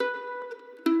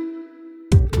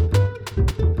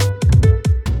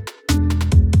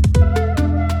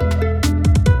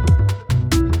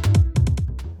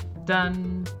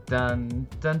Dun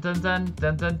dun dun dun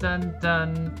dun dun dun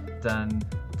dun dun.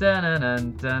 Dun dun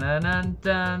dun dun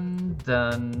dun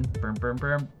dun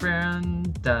dun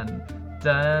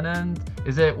dun dun.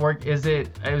 Is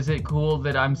it cool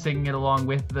that I'm singing it along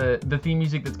with the theme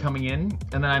music that's coming in,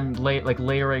 and then I'm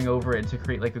layering over it to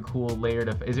create like a cool layered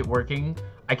effect? Is it working?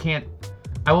 I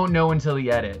won't know until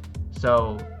the edit.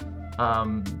 So,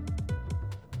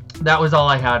 that was all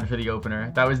I had for the opener.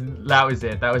 That was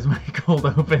it. That was my cold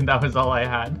open. That was all I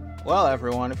had. Well,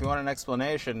 everyone, if you want an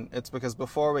explanation, it's because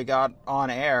before we got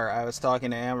on air, I was talking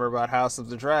to Amber about House of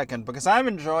the Dragon, because I'm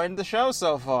enjoying the show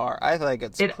so far. I think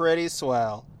it's pretty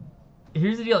swell.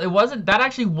 Here's the deal. That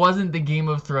actually wasn't the Game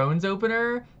of Thrones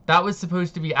opener. That was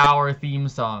supposed to be our theme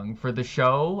song for the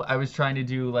show. I was trying to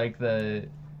do for the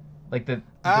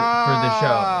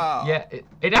show. Yeah,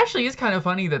 it actually is kind of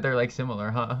funny that they're like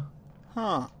similar, huh?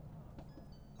 Huh.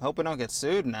 Hope we don't get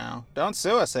sued now. Don't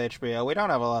sue us, HBO. We don't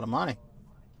have a lot of money.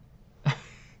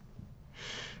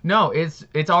 No, it's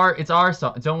our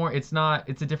song. Don't worry, it's not.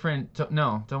 It's a different.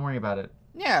 No, don't worry about it.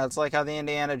 Yeah, it's like how the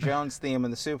Indiana Jones theme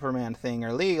and the Superman thing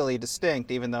are legally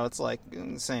distinct, even though it's like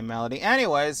the same melody.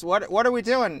 Anyways, what are we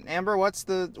doing, Amber? Why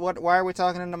are we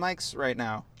talking into mics right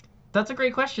now? That's a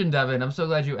great question, Devin. I'm so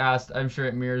glad you asked. I'm sure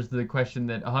it mirrors the question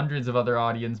that hundreds of other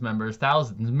audience members,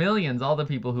 thousands, millions, all the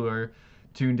people who are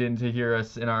tuned in to hear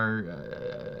us in our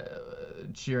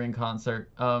cheering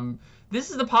concert. This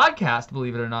is the podcast,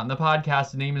 believe it or not. And the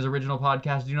podcast name is Original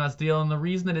Podcast Do Not Steal. And the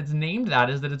reason that it's named that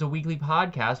is that it's a weekly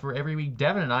podcast where every week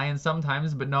Devin and I, and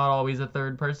sometimes, but not always a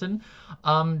third person,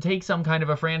 take some kind of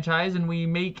a franchise and we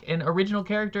make an original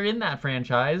character in that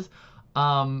franchise.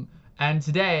 And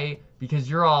today, because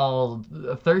you're all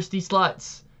thirsty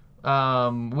sluts,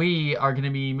 we are going to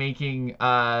be making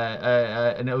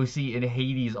an OC in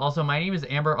Hades. Also, my name is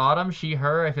Amber Autumn, she,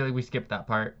 her. I feel like we skipped that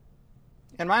part.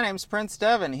 And my name's Prince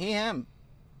Devin, he, him.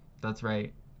 That's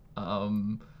right.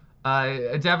 Devin,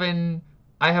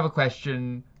 I have a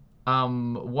question.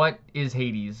 What is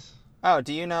Hades? Oh,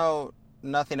 do you know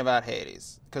nothing about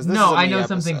Hades? No, I know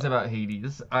some things about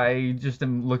Hades. I just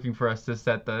am looking for us to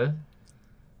set the...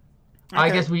 Okay.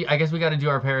 I guess we got to do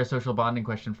our parasocial bonding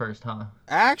question first, huh?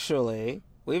 Actually,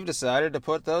 we've decided to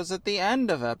put those at the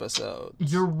end of episodes.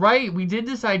 You're right. We did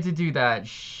decide to do that.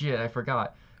 Shit, I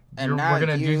forgot. And now we're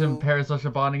going to do some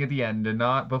parasocial bonding at the end and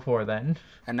not before then.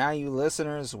 And now you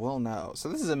listeners will know. So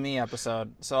this is a me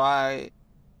episode. So I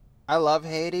love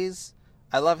Hades.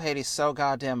 I love Hades so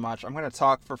goddamn much. I'm going to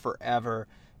talk for forever.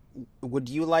 Would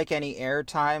you like any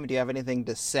airtime? Do you have anything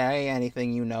to say?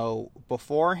 Anything you know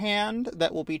beforehand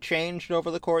that will be changed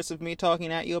over the course of me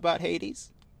talking at you about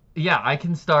Hades? Yeah, I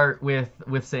can start with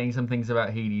saying some things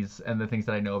about Hades and the things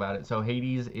that I know about it. So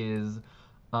Hades is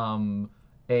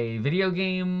a video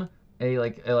game,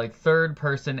 a third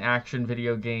person action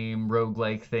video game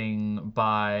roguelike thing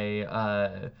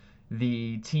by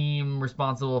the team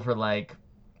responsible for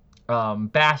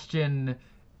Bastion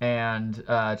and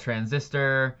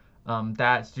Transistor.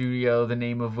 That studio, the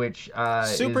name of which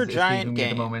Supergiant Games at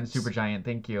the moment. Supergiant,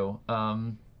 thank you.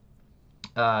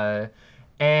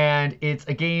 And it's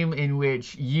a game in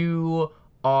which you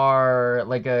are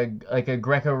like a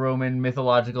Greco-Roman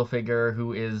mythological figure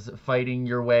who is fighting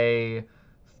your way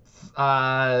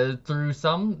through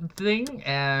something,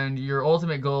 and your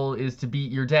ultimate goal is to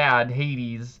beat your dad,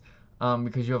 Hades,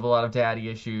 because you have a lot of daddy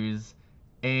issues,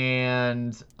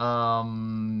 and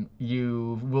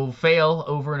you will fail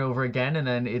over and over again, and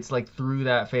then it's like through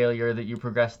that failure that you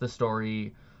progress the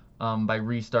story by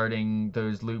restarting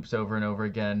those loops over and over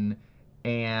again,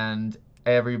 and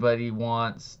everybody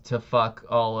wants to fuck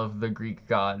all of the Greek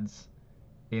gods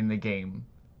in the game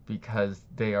because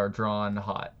they are drawn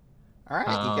hot. All right,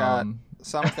 you got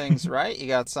some things right, you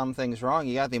got some things wrong,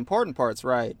 you got the important parts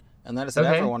right, and that is that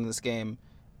everyone in this game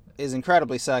is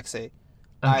incredibly sexy.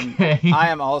 Okay. I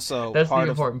am also That's the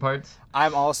important parts.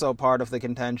 I'm also part of the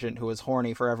contingent who is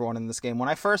horny for everyone in this game. When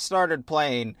I first started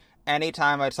playing,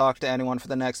 anytime I talked to anyone for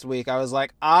the next week, I was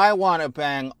like, I want to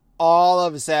bang all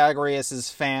of Zagreus's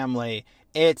family.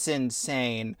 It's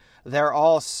insane. They're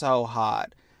all so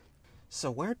hot. So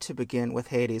where to begin with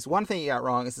Hades? One thing you got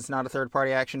wrong is it's not a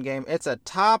third-party action game. It's a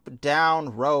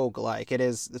top-down roguelike. It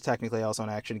is technically also an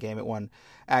action game. It won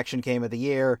Action Game of the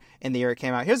Year in the year it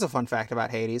came out. Here's a fun fact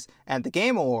about Hades. And the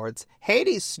Game Awards,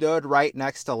 Hades stood right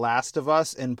next to Last of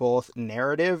Us in both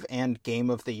narrative and Game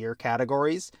of the Year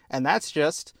categories. And that's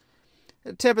just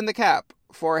a tip in the cap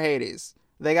for Hades.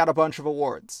 They got a bunch of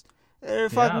awards. They're a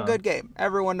fucking good game.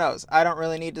 Everyone knows. I don't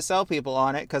really need to sell people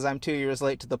on it because I'm 2 years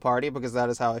late to the party because that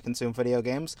is how I consume video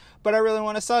games. But I really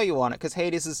want to sell you on it because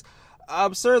Hades is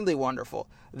Absurdly wonderful.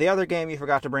 The other game you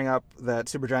forgot to bring up that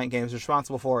Supergiant Games is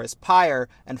responsible for is Pyre,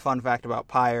 and fun fact about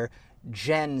Pyre,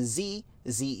 Jen Z,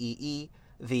 Z-E-E,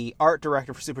 the art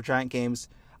director for Supergiant Games,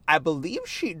 I believe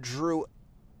she drew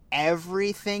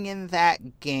everything in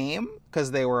that game,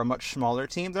 because they were a much smaller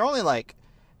team. They're only like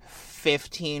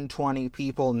 15, 20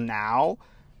 people now.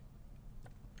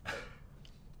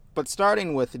 But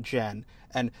starting with Jen,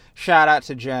 and shout out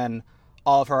to Jen,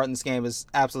 all of her art in this game is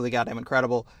absolutely goddamn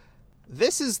incredible.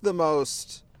 This is the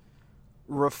most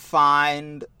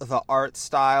refined the art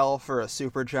style for a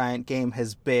Supergiant game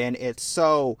has been. It's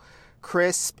so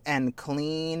crisp and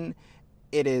clean.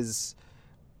 It's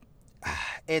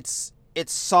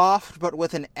soft, but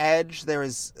with an edge. There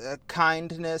is a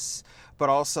kindness, but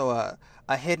also a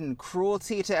hidden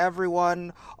cruelty to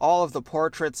everyone. All of the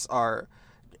portraits are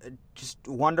just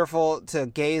wonderful to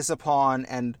gaze upon,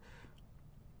 and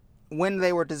when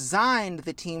they were designed,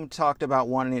 the team talked about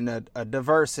wanting a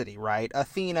diversity, right?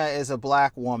 Athena is a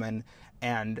black woman,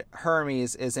 and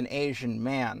Hermes is an Asian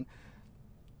man.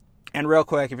 And real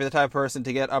quick, if you're the type of person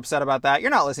to get upset about that,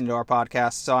 you're not listening to our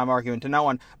podcast, so I'm arguing to no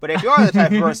one. But if you are the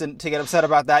type of person to get upset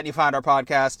about that and you find our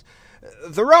podcast,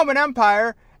 the Roman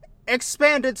Empire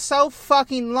expanded so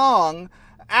fucking long.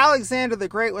 Alexander the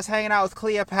Great was hanging out with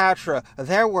Cleopatra.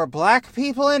 There were black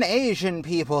people and Asian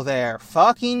people there.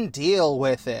 Fucking deal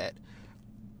with it.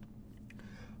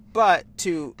 But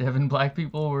to... Devin, black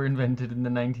people were invented in the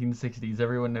 1960s.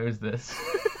 Everyone knows this.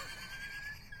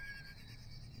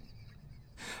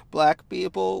 Black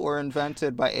people were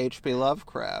invented by H.P.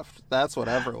 Lovecraft. That's what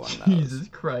everyone knows. Jesus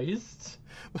Christ.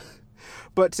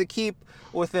 But to keep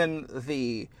within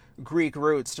the Greek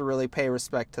roots, to really pay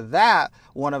respect to that,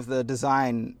 one of the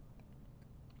design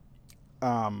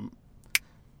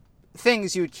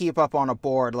things you'd keep up on a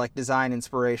board, like design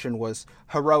inspiration, was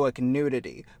heroic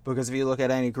nudity. Because if you look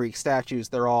at any Greek statues,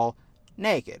 they're all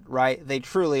naked, right? They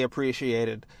truly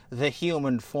appreciated the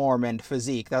human form and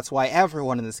physique. That's why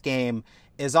everyone in this game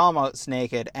is almost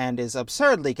naked and is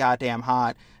absurdly goddamn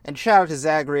hot. And shout out to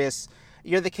Zagreus.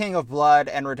 You're the king of blood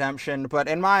and redemption, but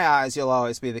in my eyes, you'll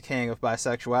always be the king of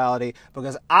bisexuality,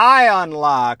 because I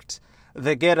unlocked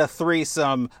the get a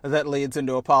threesome that leads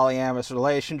into a polyamorous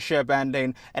relationship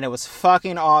ending, and it was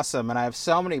fucking awesome. And I have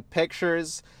so many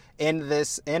pictures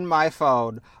in my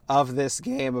phone of this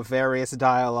game of various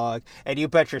dialogue, and you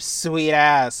bet your sweet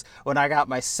ass when I got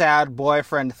my sad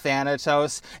boyfriend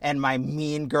Thanatos and my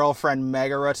mean girlfriend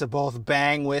Megara to both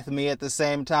bang with me at the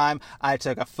same time, I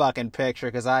took a fucking picture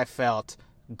because I felt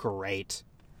great.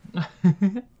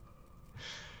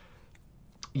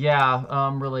 Yeah,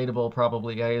 relatable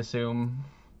probably, I assume.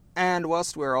 And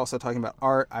whilst we're also talking about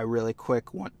art, I really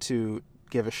quick want to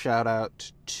give a shout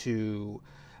out to,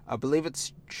 I believe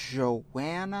it's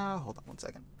Joanna. Hold on one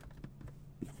second.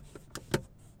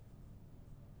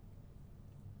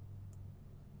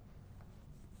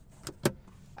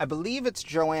 I believe it's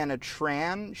Joanna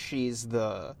Tran. She's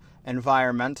the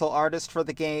environmental artist for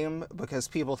the game, because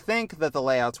people think that the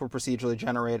layouts were procedurally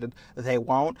generated. They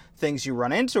won't. Things you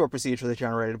run into are procedurally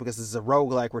generated because this is a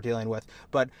roguelike we're dealing with.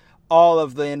 But all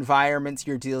of the environments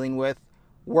you're dealing with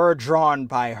were drawn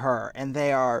by her, and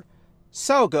they are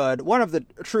so good. One of the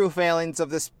true failings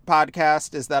of this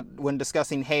podcast is that when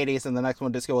discussing Hades and the next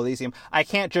one, Disco Elysium, I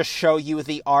can't just show you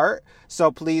the art,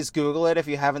 so please Google it if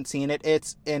you haven't seen it.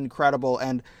 It's incredible,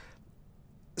 and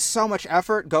so much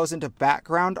effort goes into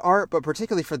background art, but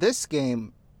particularly for this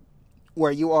game,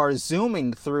 where you are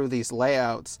zooming through these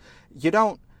layouts, you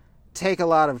don't take a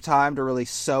lot of time to really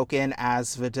soak in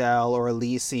Asphodel or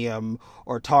Elysium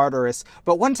or Tartarus,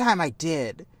 but one time I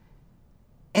did,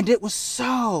 and it was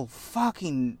so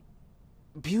fucking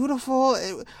beautiful.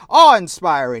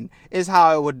 Awe-inspiring is how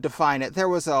I would define it. There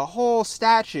was a whole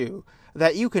statue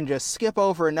that you can just skip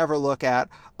over and never look at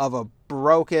of a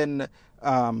broken,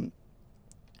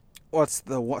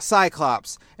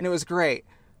 Cyclops, and it was great.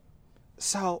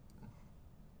 So,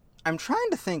 I'm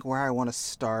trying to think where I want to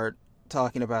start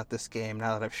talking about this game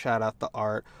now that I've shout out the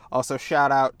art. Also,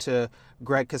 shout out to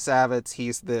Greg Kasavitz.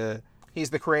 He's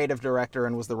the creative director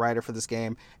and was the writer for this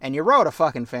game, and you wrote a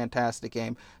fucking fantastic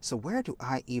game. So where do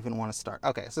I even want to start?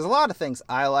 Okay, so there's a lot of things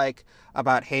I like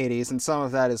about Hades, and some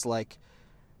of that is like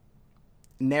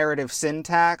narrative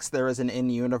syntax. There is an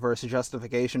in-universe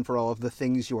justification for all of the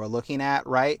things you are looking at,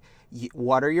 right?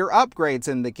 What are your upgrades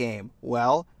in the game?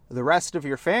 Well, the rest of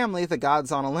your family, the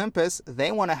gods on Olympus,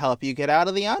 they want to help you get out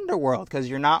of the underworld because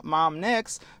you're not Mom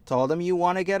Nix told them you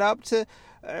want to get up to...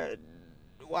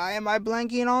 why am I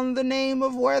blanking on the name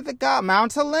of where the god...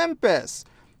 Mount Olympus.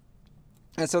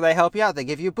 And so they help you out. They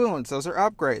give you boons. Those are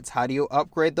upgrades. How do you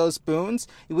upgrade those boons?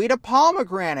 You eat a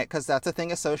pomegranate, because that's a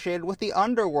thing associated with the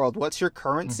underworld. What's your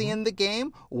currency in the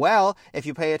game? Well, if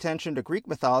you pay attention to Greek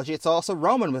mythology, it's also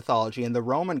Roman mythology. And the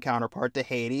Roman counterpart to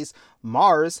Hades,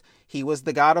 Mars, he was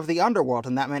the god of the underworld,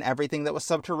 and that meant everything that was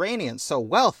subterranean. So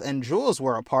wealth and jewels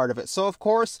were a part of it. So, of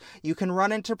course, you can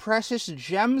run into precious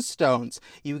gemstones.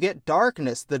 You get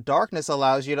darkness. The darkness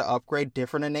allows you to upgrade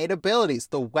different innate abilities.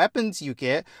 The weapons you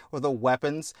get, or the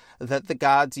weapons that the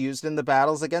gods used in the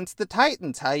battles against the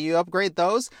Titans. How you upgrade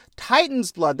those?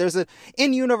 Titan's blood. There's an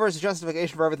in-universe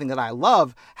justification for everything that I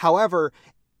love. However,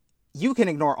 you can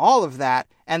ignore all of that,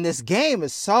 and this game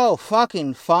is so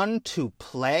fucking fun to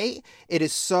play. It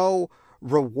is so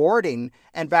rewarding.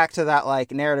 And back to that,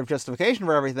 like, narrative justification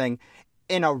for everything,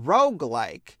 in a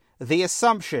roguelike, the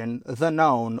assumption, the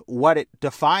known, what it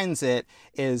defines it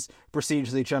is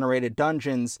procedurally generated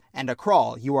dungeons and a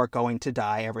crawl. You are going to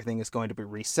die. Everything is going to be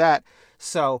reset.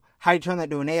 So how do you turn that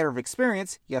into a narrative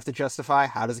experience? You have to justify,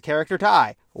 how does a character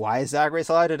die? Why is Zagreus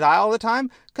allowed to die all the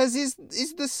time? Because he's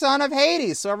the son of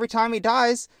Hades. So every time he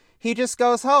dies, he just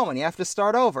goes home and you have to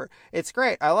start over. It's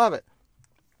great. I love it.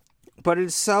 But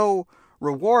it's so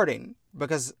rewarding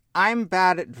because I'm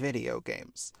bad at video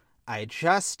games. I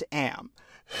just am.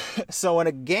 So when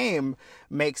a game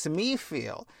makes me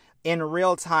feel in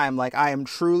real time like I am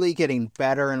truly getting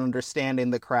better and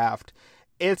understanding the craft,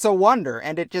 it's a wonder.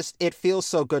 And it feels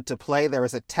so good to play. There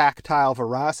is a tactile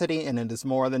veracity, and it is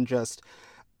more than just...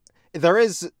 There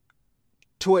is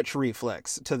twitch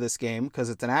reflex to this game because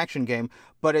it's an action game,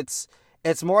 but it's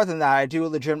more than that. I do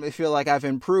legitimately feel like I've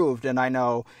improved, and I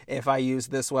know if I use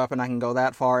this weapon, I can go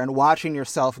that far. And watching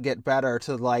yourself get better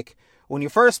to, like, when you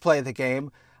first play the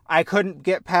game, I couldn't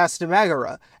get past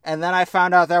Megara, and then I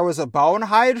found out there was a bone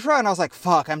hydra, and I was like,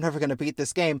 fuck, I'm never going to beat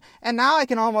this game. And now I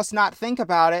can almost not think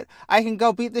about it. I can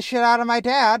go beat the shit out of my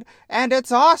dad, and it's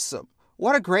awesome.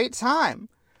 What a great time.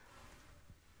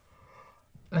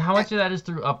 How much of that is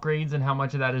through upgrades, and how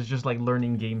much of that is just, like,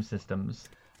 learning game systems?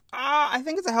 I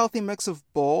think it's a healthy mix of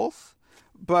both,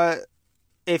 but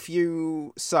if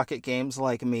you suck at games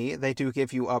like me, they do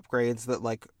give you upgrades that,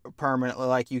 like, permanently,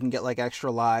 like, you can get, like,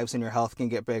 extra lives and your health can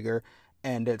get bigger,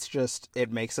 and it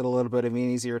makes it a little bit of an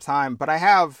easier time. But I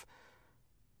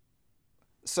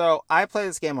play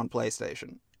this game on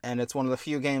PlayStation, and it's one of the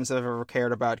few games I've ever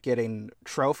cared about getting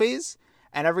trophies,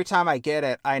 and every time I get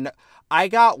it, I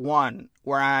got one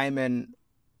where I'm in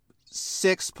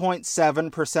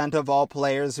 6.7% of all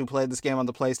players who played this game on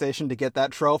the PlayStation to get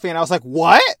that trophy, and I was like,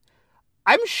 what?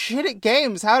 I'm shit at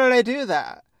games. How did I do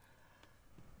that?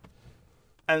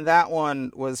 And that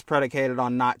one was predicated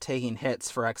on not taking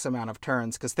hits for X amount of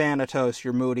turns, because Thanatos,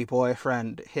 your moody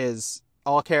boyfriend, his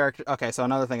all character... Okay, so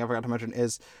another thing I forgot to mention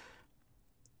is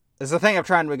the thing I'm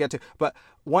trying to get to, but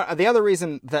the other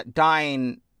reason that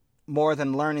dying more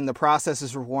than learning the process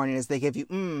is rewarding is they give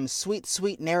you sweet,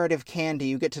 sweet narrative candy.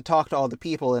 You get to talk to all the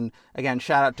people, and again,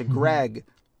 shout out to Greg.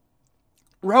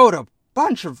 Wrote a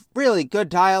bunch of really good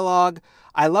dialogue.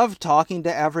 I love talking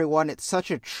to everyone. It's such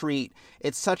a treat.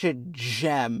 It's such a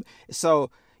gem.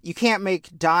 So you can't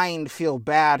make dying feel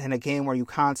bad in a game where you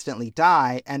constantly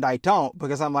die, and I don't,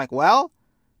 because I'm like, well,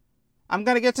 I'm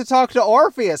going to get to talk to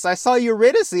Orpheus. I saw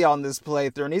Eurydice on this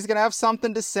playthrough, and he's going to have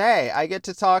something to say. I get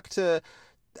to talk to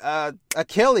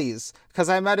Achilles, because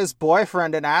I met his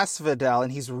boyfriend in Asphodel,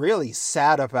 and he's really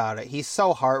sad about it. He's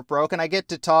so heartbroken. I get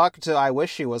to talk to... I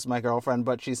wish she was my girlfriend,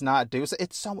 but she's not. I get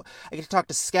to talk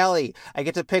to Skelly. I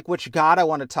get to pick which god I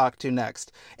want to talk to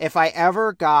next. If I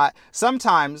ever got...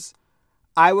 Sometimes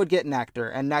I would get nectar,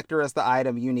 and nectar is the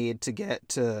item you need to get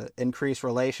to increase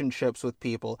relationships with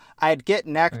people. I'd get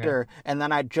nectar, and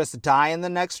then I'd just die in the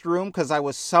next room because I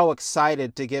was so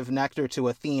excited to give nectar to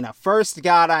Athena. First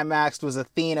god I maxed was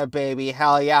Athena, baby.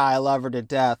 Hell yeah, I love her to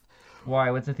death.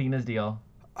 Why? What's Athena's deal?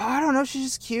 I don't know, she's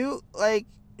just cute.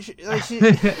 Is it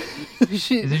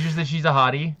just that she's a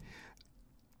hottie?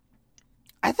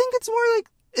 I think it's more like...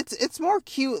 It's more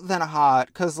cute than hot,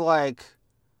 because, like...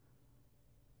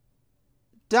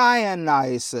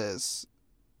 Dionysus,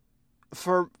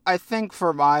 I think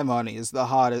for my money, is the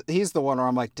hottest. He's the one where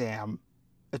I'm like, damn,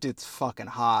 that dude's fucking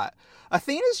hot.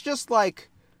 Athena's just, like,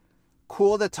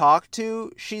 cool to talk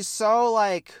to. She's so,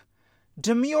 like,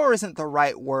 demure isn't the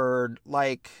right word.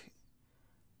 Like,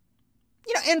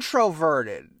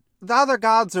 introverted. The other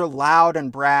gods are loud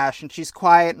and brash, and she's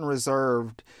quiet and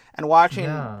reserved. And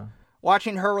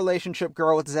watching her relationship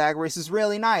grow with Zagreus is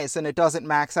really nice, and it doesn't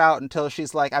max out until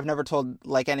she's like... I've never told,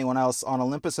 like, anyone else on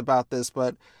Olympus about this,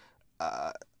 but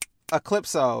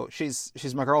Eclipso, she's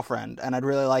my girlfriend, and I'd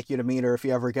really like you to meet her if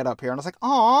you ever get up here. And I was like,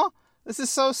 aw, This is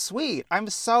so sweet. I'm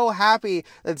so happy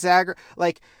that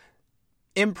like,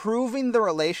 improving the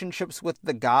relationships with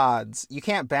the gods. You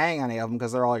can't bang any of them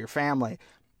because they're all your family.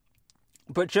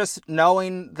 But just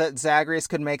knowing that Zagreus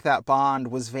could make that bond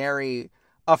was very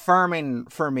affirming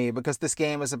for me, because this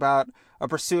game is about a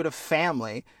pursuit of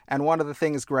family. And one of the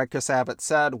things Greg Cassavet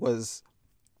said was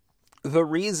the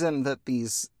reason that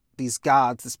these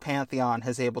gods, this pantheon,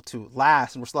 has able to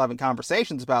last, and we're still having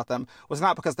conversations about them, was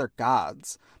not because they're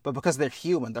gods, but because they're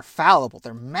human, they're fallible,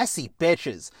 they're messy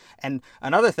bitches. And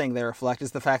another thing they reflect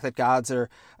is the fact that gods are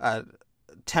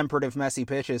temperative, messy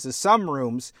bitches. Is some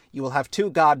rooms you will have two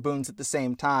god boons at the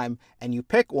same time, and you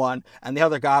pick one, and the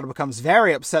other god becomes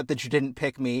very upset that you didn't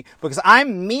pick me, because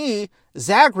I'm me,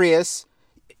 Zagreus.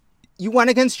 You went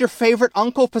against your favorite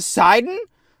uncle Poseidon?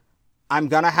 I'm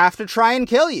gonna have to try and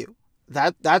kill you.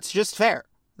 That's just fair.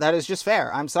 That is just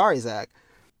fair. I'm sorry, Zach.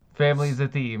 Family's a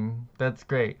theme. That's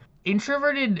great.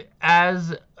 Introverted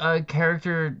as a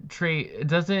character trait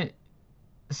doesn't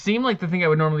seem like the thing I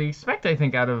would normally expect, I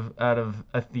think, out of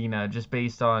Athena, just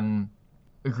based on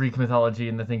Greek mythology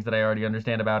and the things that I already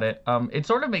understand about it. It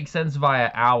sort of makes sense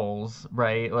via owls,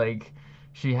 right? Like,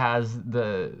 she has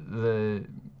the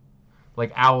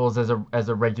like owls as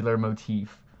a regular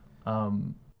motif.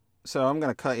 So I'm going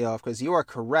to cut you off because you are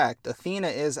correct. Athena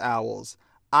is owls.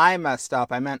 I messed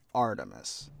up. I meant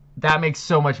Artemis. That makes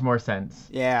so much more sense.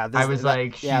 Yeah. She's that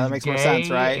makes gay, more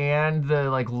sense, right? And the,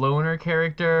 like, loner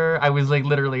character, I was, like,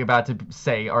 literally about to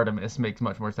say Artemis makes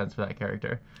much more sense for that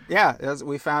character. Yeah,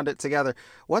 we found it together.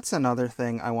 What's another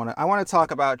thing I want to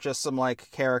talk about? Just some, like,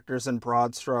 characters in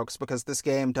broad strokes, because this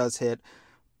game does hit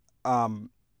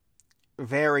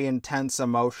very intense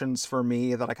emotions for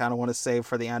me that I kind of want to save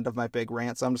for the end of my big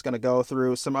rant. So I'm just going to go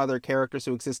through some other characters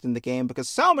who exist in the game, because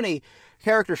so many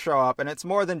characters show up, and it's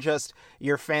more than just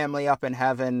your family up in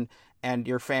heaven and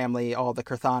your family, all the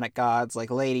chthonic gods, like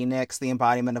Lady Nyx, the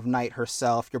embodiment of night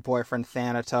herself, your boyfriend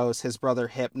Thanatos, his brother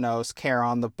Hypnos,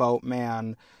 Charon the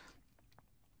boatman,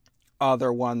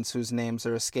 other ones whose names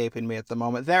are escaping me at the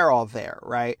moment. They're all there,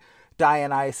 right?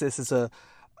 Dionysus is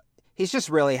he's just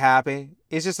really happy.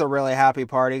 He's just a really happy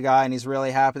party guy, and he's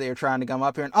really happy that you're trying to come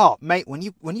up here. And, oh, mate, when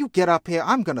you get up here,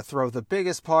 I'm going to throw the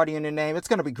biggest party in your name. It's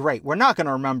going to be great. We're not going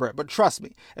to remember it, but trust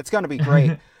me, it's going to be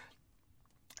great.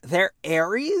 Their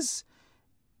Ares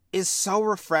is so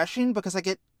refreshing, because I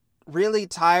get really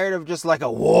tired of just like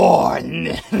a war.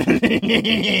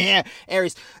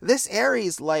 Ares. This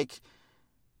Ares, like,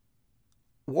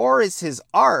 war is his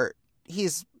art.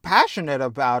 He's passionate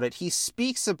about it. He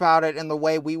speaks about it in the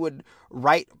way we would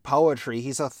write poetry.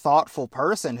 He's a thoughtful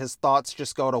person. His thoughts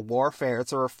just go to warfare.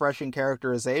 It's a refreshing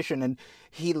characterization, and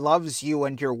he loves you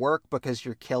and your work because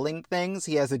you're killing things.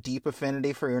 He has a deep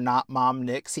affinity for your not mom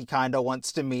Nyx. He kind of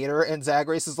wants to meet her, and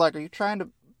Zagreus is like, are you trying to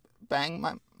bang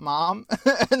my mom?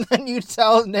 And then you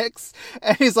tell Nyx,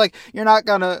 and he's like, you're not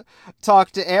gonna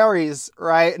talk to Ares,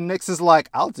 right? And Nyx is like,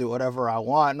 I'll do whatever I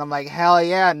want. And I'm like, hell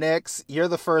yeah, Nyx, you're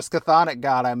the first chthonic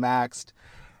god I maxed.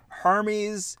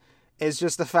 Hermes is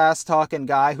just a fast-talking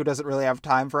guy who doesn't really have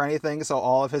time for anything, so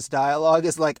all of his dialogue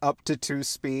is like up to 2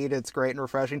 speed. It's great and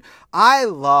refreshing. I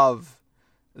love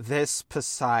this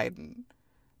Poseidon,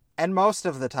 and most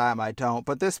of the time I don't,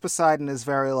 but this Poseidon is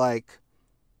very like,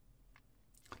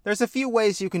 there's a few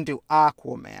ways you can do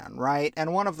Aquaman, right?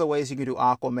 And one of the ways you can do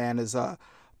Aquaman is a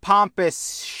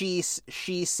pompous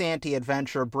she-santy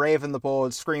adventure, brave and the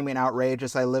bold, screaming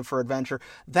outrageous, I live for adventure.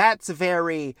 That's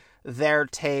very their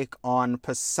take on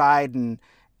Poseidon,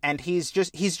 and he's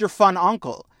your fun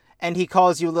uncle, and he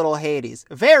calls you little Hades.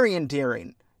 Very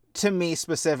endearing to me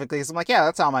specifically, because I'm like, yeah,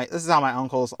 this is how my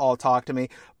uncles all talk to me.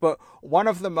 But one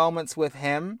of the moments with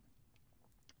him,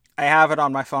 I have it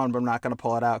on my phone, but I'm not going to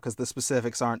pull it out because the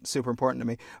specifics aren't super important to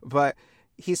me. But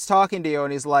he's talking to you,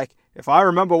 and he's like, if I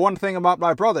remember one thing about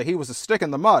my brother, he was a stick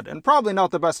in the mud, and probably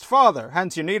not the best father,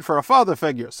 hence your need for a father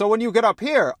figure. So when you get up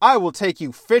here, I will take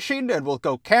you fishing, and we'll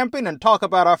go camping and talk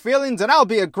about our feelings, and I'll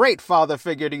be a great father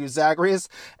figure to you, Zagreus.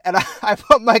 And I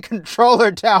put my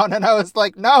controller down, and I was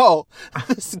like, no,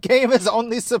 this game is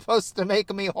only supposed to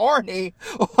make me horny.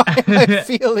 Why am I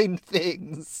feeling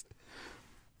things?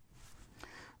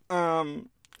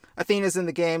 Athena's in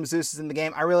the game, Zeus is in the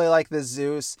game. I really like this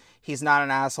Zeus. He's not an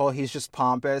asshole, he's just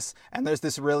pompous. And there's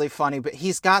this really funny, but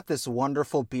he's got this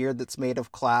wonderful beard that's made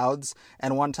of clouds.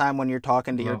 And one time when you're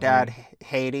talking to your dad,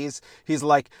 Hades, he's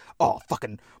like, oh,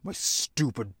 fucking my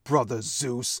stupid brother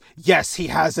Zeus. Yes, he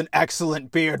has an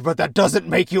excellent beard, but that doesn't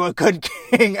make you a good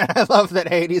king. And I love that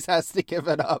Hades has to give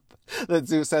it up, that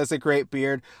Zeus has a great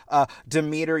beard.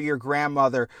 Demeter, your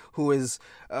grandmother, who is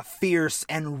fierce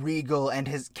and regal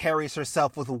and carries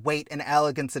herself with weight and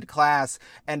elegance and class.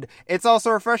 And it's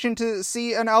also refreshing expecting to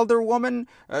see an elder woman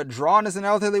drawn as an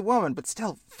elderly woman, but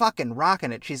still fucking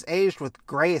rocking it. She's aged with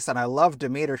grace, and I love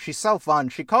Demeter. She's so fun.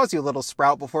 She calls you Little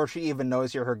Sprout before she even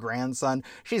knows you're her grandson.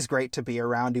 She's great to be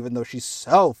around, even though she's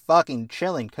so fucking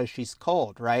chilling because she's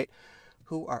cold, right?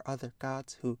 Who are other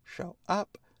gods who show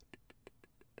up?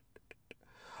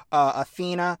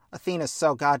 Athena. Athena's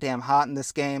so goddamn hot in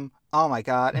this game. Oh my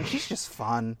god. And she's just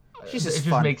fun. She's just fun.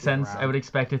 It just makes sense. Around. I would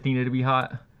expect Athena to be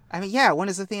hot. I mean, yeah, when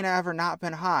has Athena ever not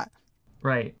been hot?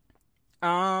 Right.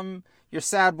 Your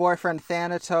sad boyfriend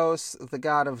Thanatos, the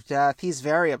god of death, he's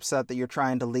very upset that you're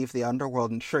trying to leave the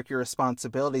underworld and shirk your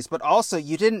responsibilities, but also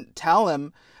you didn't tell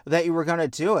him that you were going to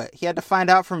do it. He had to find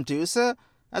out from Dusa?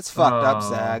 That's fucked up,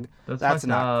 Zag. That's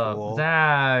not up. Cool.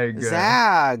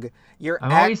 Zag.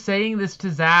 I'm always saying this to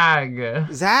Zag.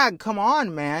 Zag, come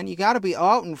on, man. You gotta be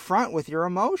out in front with your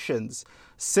emotions.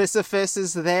 Sisyphus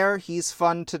is there. He's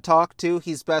fun to talk to.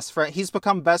 He's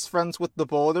become best friends with the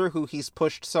boulder, who he's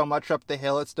pushed so much up the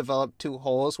hill it's developed 2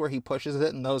 holes where he pushes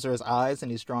it, and those are his eyes,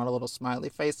 and he's drawn a little smiley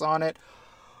face on it.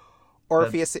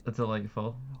 Orpheus. That's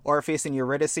delightful. Orpheus and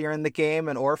Eurydice are in the game,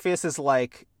 and Orpheus is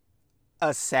like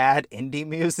a sad indie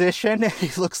musician.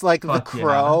 He looks like the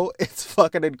Crow. Yeah. It's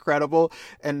fucking incredible.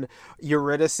 And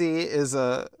Eurydice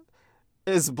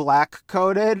is black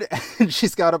coated, and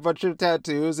she's got a bunch of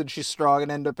tattoos, and she's strong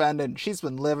and independent. She's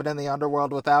been living in the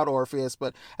underworld without Orpheus,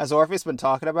 but has Orpheus been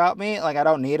talking about me? Like, I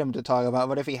don't need him to talk about,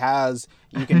 but if he has,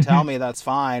 you can tell me. That's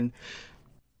fine.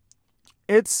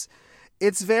 It's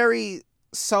very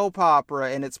soap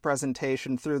opera in its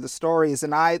presentation through the stories,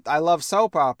 and I love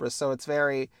soap operas, so it's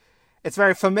very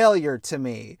familiar to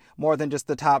me, more than just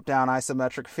the top-down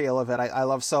isometric feel of it. I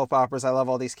love soap operas. I love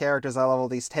all these characters. I love all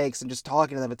these takes, and just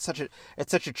talking to them, it's such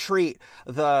a treat.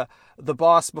 The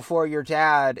boss before your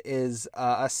dad is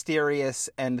Asterius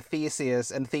and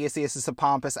Theseus is a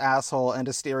pompous asshole, and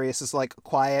Asterius is like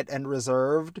quiet and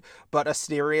reserved, but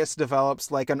Asterius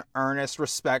develops like an earnest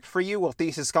respect for you. Well,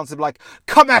 Theseus comes to be like,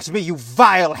 "Come at me, you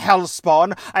vile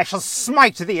hellspawn! I shall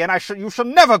smite thee, and you shall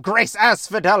never grace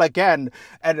Asphodel again!"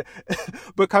 And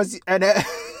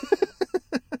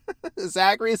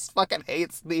Zagreus fucking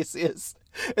hates Theseus.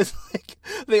 It's like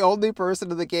the only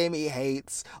person in the game he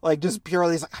hates. Like, just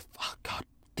purely, he's like, oh god,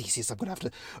 Theseus, I'm gonna have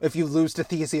to... If you lose to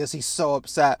Theseus, he's so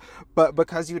upset. But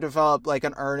because you develop, like,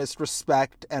 an earnest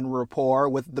respect and rapport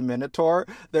with the Minotaur,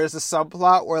 there's a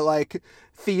subplot where, like,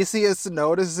 Theseus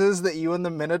notices that you and the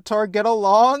Minotaur get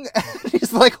along, and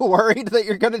he's, like, worried that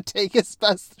you're gonna take his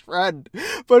best friend.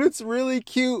 But it's really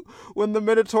cute when the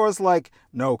Minotaur's like,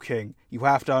 "No, King, you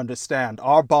have to understand,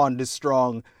 our bond is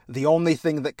strong. The only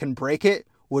thing that can break it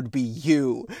would be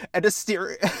you." And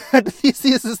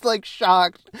Theseus is like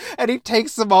shocked, and he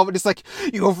takes a moment. He's like,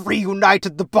 "You have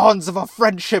reunited the bonds of our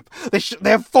friendship. They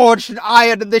have forged in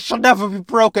iron, and they shall never be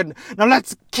broken. Now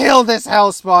let's kill this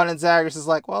hellspawn." And Zagreus is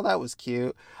like, "Well, that was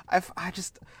cute."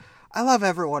 I love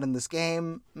everyone in this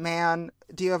game, man.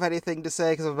 Do you have anything to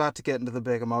say? Because I'm about to get into the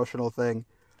big emotional thing.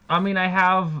 I mean, I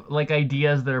have like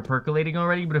ideas that are percolating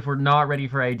already, but if we're not ready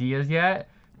for ideas yet,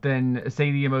 then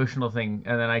say the emotional thing,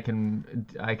 and then I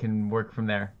can work from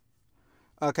there.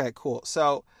 Okay, cool.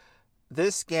 So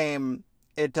this game,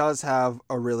 it does have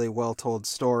a really well-told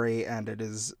story, and it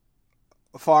is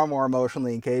far more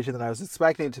emotionally engaging than I was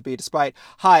expecting it to be, despite,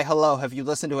 "Hi, hello, have you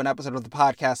listened to an episode of the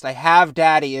podcast? I have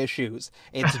daddy issues.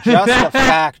 It's just a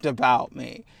fact about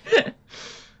me."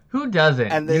 Who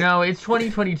doesn't? It's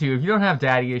 2022. If you don't have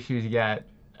daddy issues yet,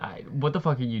 what the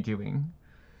fuck are you doing?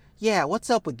 Yeah, what's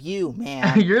up with you,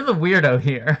 man? You're the weirdo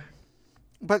here.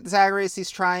 But Zagreus, he's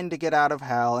trying to get out of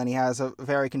hell, and he has a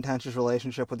very contentious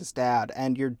relationship with his dad.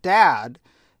 And your dad,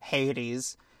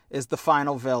 Hades, is the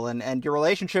final villain, and your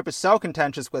relationship is so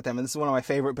contentious with him, and this is one of my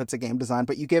favorite bits of game design,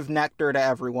 but you give nectar to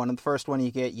everyone, and the first one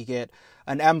you get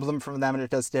an emblem from them, and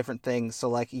it does different things. So,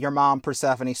 like, your mom,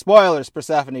 Persephone, spoilers,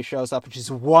 Persephone shows up, and she's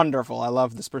wonderful. I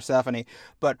love this Persephone.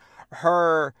 But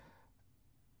her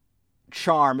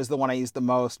charm is the one I use the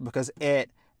most, because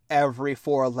every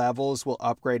 4 levels will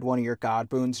upgrade one of your god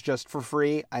boons just for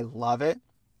free. I love it.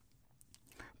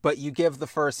 But you give the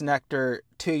first nectar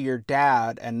to your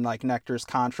dad, and, like, nectar's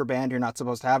contraband, you're not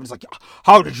supposed to have it. It's like,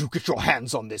 "How did you get your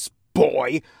hands on this,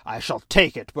 boy? I shall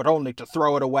take it, but only to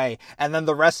throw it away." And then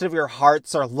the rest of your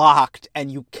hearts are locked,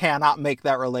 and you cannot make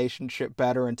that relationship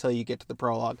better until you get to the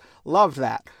prologue. Love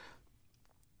that.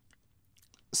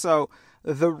 So,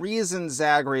 the reason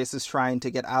Zagreus is trying to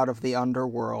get out of the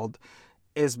underworld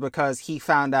is because he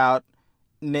found out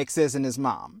Nyx isn't his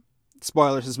mom.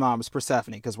 Spoilers, his mom is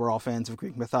Persephone, because we're all fans of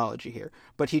Greek mythology here.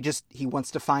 But he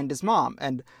wants to find his mom.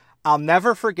 And I'll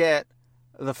never forget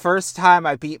the first time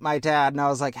I beat my dad, and I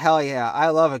was like, hell yeah, I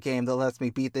love a game that lets me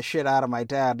beat the shit out of my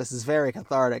dad. This is very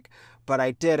cathartic. But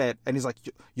I did it, and he's like,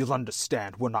 you'll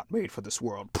understand, we're not made for this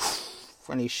world.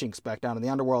 And he shinks back down in the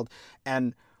underworld.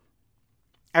 And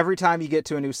every time you get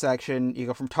to a new section, you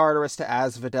go from Tartarus to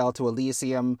Asphodel to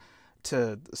Elysium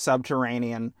to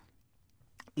Subterranean.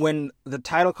 When the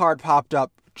title card popped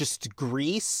up, just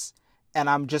Greece, and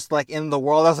I'm just like in the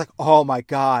world, I was like, oh my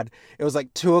god. It was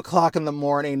like 2:00 in the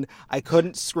morning. I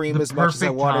couldn't scream as much as I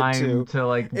wanted to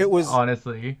like, it was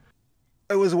honestly,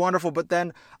 it was wonderful. But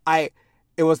then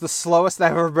it was the slowest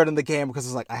I've ever been in the game, because it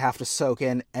was like, I have to soak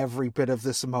in every bit of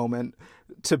this moment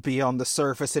to be on the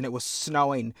surface. And it was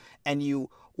snowing, and you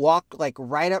walk like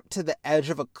right up to the edge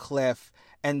of a cliff,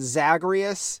 and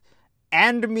Zagreus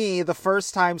and me, the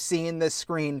first time seeing this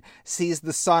screen, sees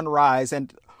the sun rise,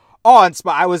 and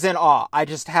I was in awe. I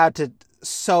just had to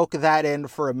soak that in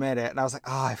for a minute, and I was like,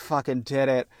 oh, I fucking did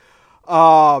it.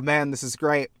 Oh man, this is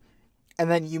great.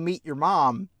 And then you meet your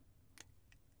mom,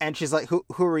 and she's like,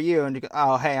 who are you? And you go,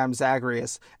 oh, hey, I'm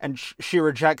Zagreus. And she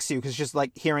rejects you because she's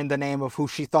like hearing the name of who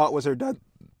she thought was her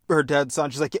dead son.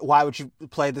 She's like, why would you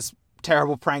play this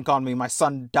terrible prank on me? My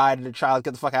son died as a child.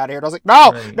 Get the fuck out of here. And I was like,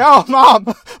 no, Mom.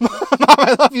 Mom,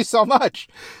 I love you so much.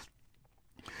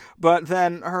 But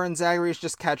then her and Zagreus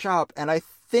just catch up, and I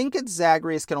think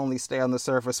Zagreus can only stay on the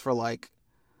surface for like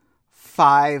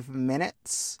 5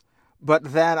 minutes.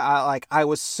 But then I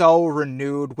was so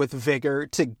renewed with vigor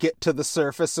to get to the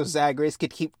surface so Zagreus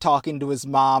could keep talking to his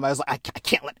mom. I was like, I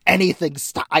can't let anything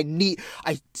stop. I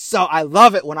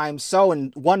love it when I'm so in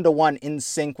 1-to-1 in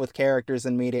sync with characters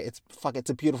in media. It's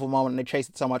a beautiful moment, and I chase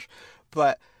it so much.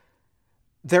 But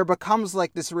there becomes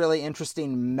like this really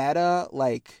interesting meta,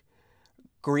 like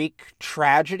Greek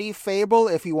tragedy fable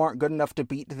if you aren't good enough to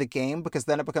beat the game, because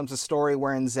then it becomes a story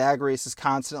wherein Zagreus is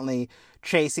constantly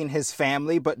chasing his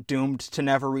family but doomed to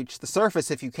never reach the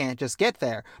surface if you can't just get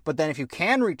there. But then if you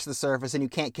can reach the surface and you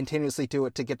can't continuously do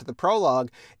it to get to the prologue,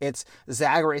 it's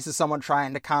Zagreus is someone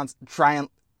Zagreus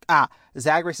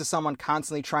is someone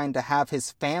constantly trying to have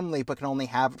his family but can only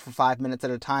have it for 5 minutes at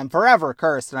a time, forever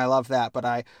cursed, and I love that.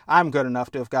 But I'm good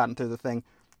enough to have gotten through the thing.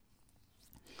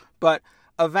 But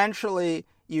eventually,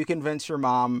 you convince your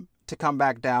mom to come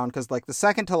back down, because, like, the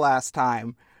second to last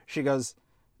time, she goes,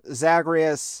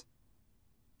 Zagreus,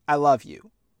 I love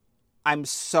you. I'm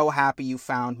so happy you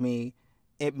found me.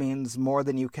 It means more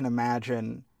than you can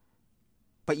imagine.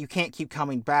 But you can't keep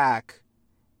coming back.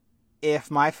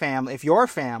 If your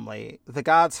family, the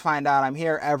gods find out I'm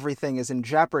here, everything is in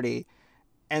jeopardy.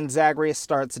 And Zagreus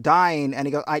starts dying, and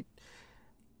he goes,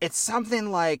 it's something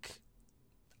like,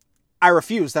 I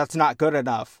refuse, that's not good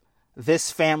enough.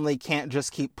 This family can't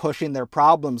just keep pushing their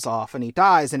problems off, and he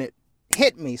dies, and it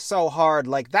hit me so hard.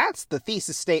 Like, that's the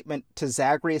thesis statement to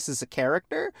Zagreus as a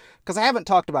character, because I haven't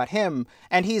talked about him,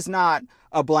 and he's not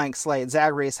a blank slate.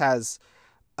 Zagreus has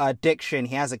a diction,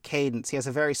 he has a cadence, he has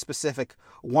a very specific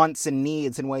wants and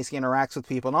needs in ways he interacts with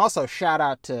people. And also, shout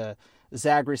out to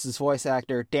Zagreus' voice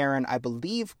actor, Darren, I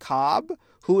believe, Cobb,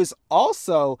 who is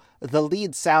also the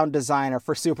lead sound designer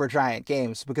for Supergiant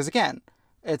Games, because again,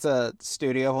 it's a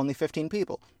studio of only 15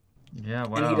 people. Yeah,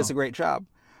 wow. And he does a great job.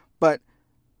 But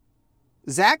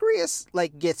Zagreus,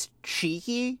 like, gets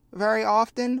cheeky very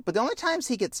often, but the only times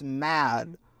he gets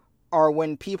mad are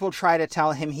when people try to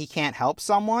tell him he can't help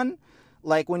someone.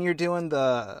 Like, when you're doing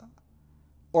the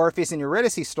Orpheus and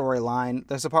Eurydice storyline,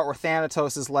 there's a part where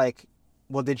Thanatos is like,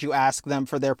 well, did you ask them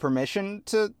for their permission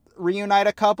to reunite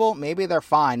a couple? Maybe they're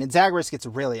fine. And Zagreus gets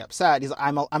really upset. He's like,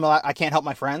 I can't help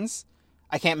my friends.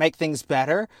 I can't make things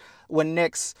better. When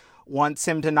Nyx wants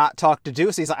him to not talk to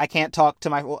Zeus, he's like, I can't talk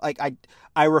to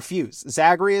I refuse.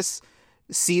 Zagreus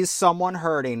sees someone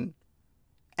hurting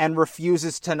and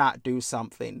refuses to not do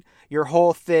something. Your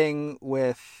whole thing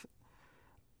with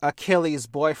Achilles'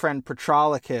 boyfriend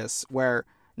Patroclus, where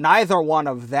neither one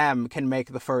of them can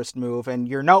make the first move, and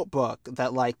your notebook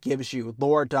that, like, gives you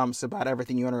lore dumps about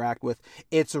everything you interact with,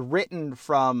 it's written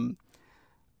from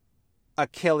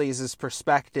Achilles'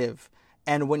 perspective.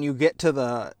 And when you get to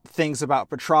the things about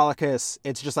Patroclus,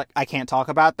 it's just like, I can't talk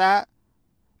about that.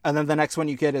 And then the next one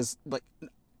you get is like,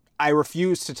 I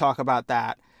refuse to talk about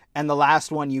that. And the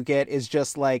last one you get is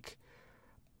just like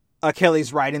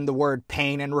Achilles writing the word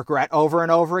pain and regret over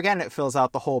and over again. It fills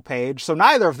out the whole page. So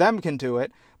neither of them can do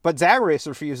it, but Zagreus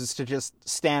refuses to just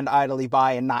stand idly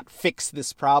by and not fix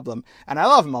this problem. And I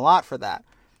love him a lot for that.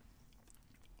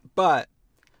 But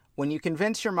when you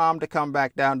convince your mom to come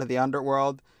back down to the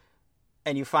underworld,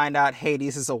 and you find out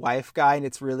Hades is a wife guy, and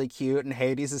it's really cute, and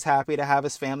Hades is happy to have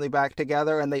his family back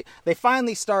together, and they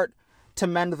finally start to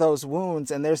mend those wounds,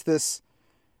 and there's this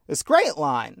great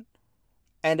line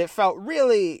And it felt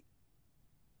really...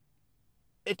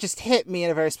 It just hit me in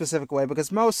a very specific way,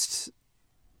 because most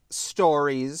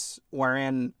stories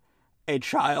wherein a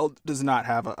child does not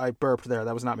have a... I burped there.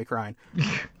 That was not me crying.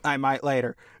 I might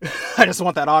later. I just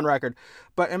want that on record.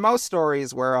 But in most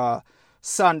stories where a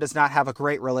son does not have a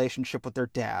great relationship with their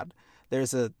dad,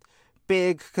 there's a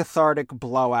big cathartic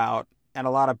blowout and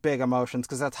a lot of big emotions,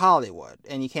 because that's Hollywood.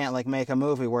 And you can't, like, make a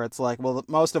movie where it's like, well,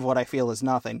 most of what I feel is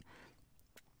nothing.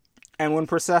 And when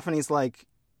Persephone's like,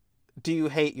 do you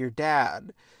hate your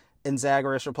dad? And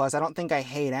Zagreus replies, I don't think I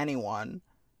hate anyone.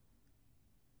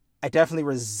 I definitely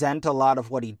resent a lot of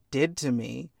what he did to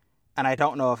me, and I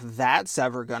don't know if that's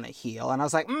ever going to heal. And I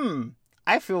was like,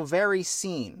 I feel very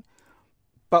seen.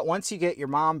 But once you get your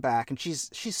mom back, and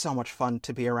she's so much fun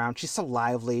to be around. She's so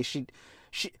lively.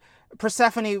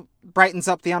 Persephone brightens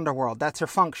up the underworld. That's her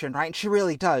function, right? And she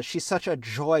really does. She's such a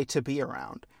joy to be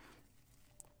around.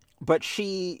 But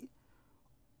she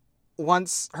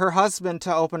wants her husband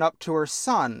to open up to her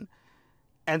son,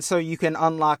 and so you can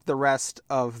unlock the rest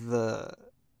of the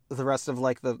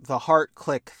heart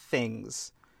click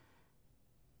things.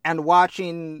 And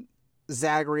watching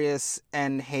Zagreus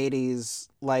and Hades,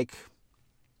 like,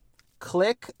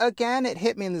 click again, it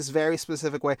hit me in this very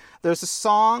specific way. There's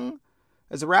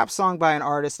a rap song by an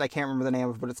artist, I can't remember the name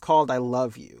of it, but it's called I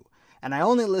Love You. And I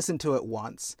only listened to it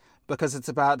once, because it's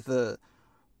about the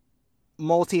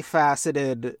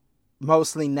multifaceted,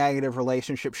 mostly negative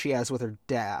relationship she has with her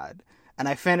dad. And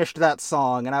I finished that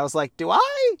song, and I was like, do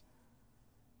I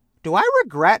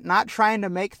regret not trying to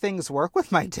make things work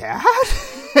with my dad?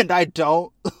 And I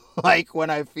don't like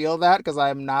when I feel that, because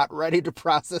I'm not ready to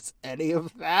process any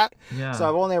of that. Yeah. So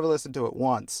I've only ever listened to it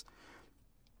once.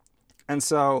 And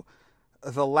so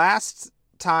the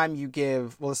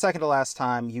second to last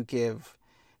time you give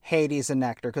Hades a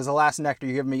nectar, because the last nectar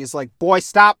you give me is like, boy,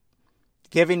 stop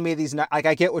giving me these, like,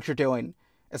 I get what you're doing.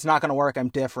 It's not going to work. I'm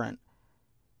different.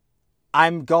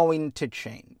 I'm going to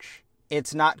change.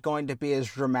 It's not going to be as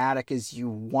dramatic as you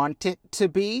want it to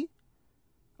be,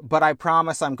 but I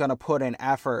promise I'm going to put in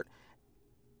effort.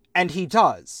 And he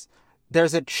does.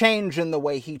 There's a change in the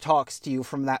way he talks to you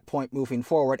from that point moving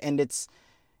forward. And it's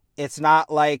not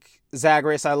like,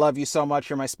 Zagreus, I love you so much,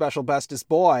 you're my special bestest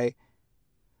boy.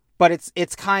 But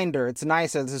it's kinder, it's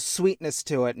nicer, there's a sweetness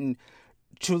to it. And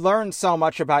to learn so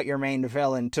much about your main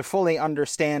villain, to fully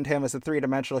understand him as a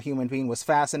three-dimensional human being was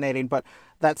fascinating. But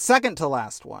that second to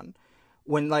last one,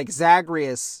 when, like,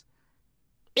 Zagreus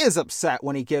is upset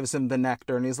when he gives him the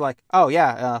nectar, and he's like, oh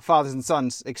yeah, fathers and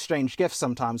sons exchange gifts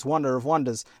sometimes, wonder of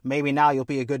wonders, maybe now you'll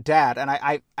be a good dad. And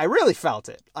I really felt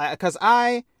it, because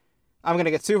I'm going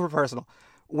to get super personal.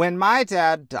 When my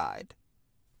dad died,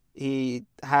 he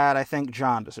had, I think,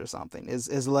 jaundice or something.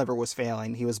 His liver was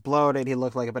failing. He was bloated. He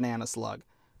looked like a banana slug.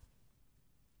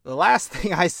 The last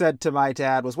thing I said to my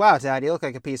dad was, wow, Dad, you look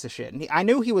like a piece of shit. And I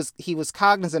knew he was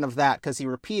cognizant of that, because he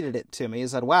repeated it to me. He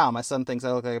said, wow, my son thinks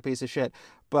I look like a piece of shit.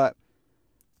 But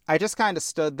I just kind of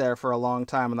stood there for a long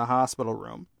time in the hospital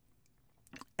room.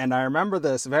 And I remember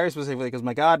this very specifically because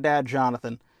my goddad,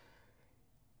 Jonathan,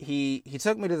 he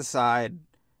took me to the side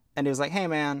and he was like, hey,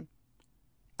 man,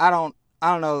 I don't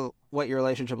know what your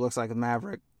relationship looks like with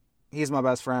Maverick. He's my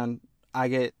best friend. I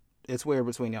get it's weird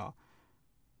between y'all.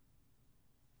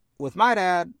 With my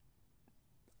dad,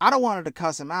 I don't want to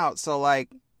cuss him out. So, like,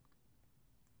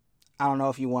 I don't know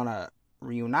if you want to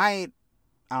reunite.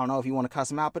 I don't know if you want to cuss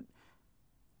him out, but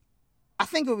I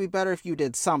think it would be better if you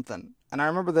did something. And I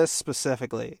remember this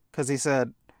specifically because he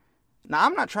said, now,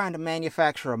 I'm not trying to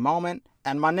manufacture a moment.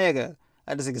 And my nigga,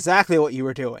 that is exactly what you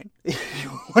were doing. You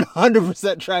were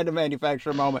 100% trying to manufacture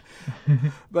a moment.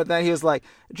 But then he was like,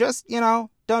 just,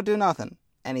 don't do nothing.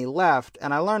 And he left.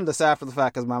 And I learned this after the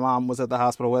fact because my mom was at the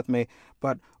hospital with me.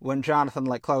 But when Jonathan,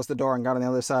 closed the door and got on the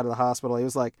other side of the hospital, he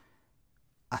was like,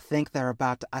 I think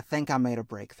I made a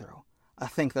breakthrough. I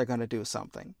think they're going to do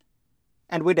something.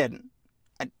 And we didn't.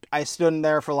 I stood in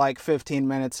there for 15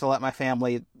 minutes to let my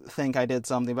family think I did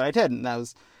something, but I didn't.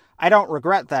 I don't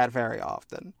regret that very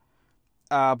often.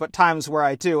 But times where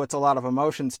I do, it's a lot of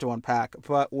emotions to unpack.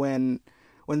 But when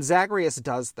Zagreus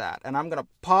does that, and I'm going to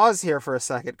pause here for a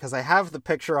second because I have the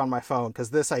picture on my phone, because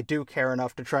this I do care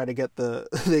enough to try to get the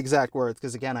exact words,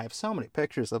 because again, I have so many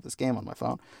pictures of this game on my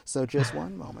phone. So just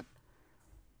one moment.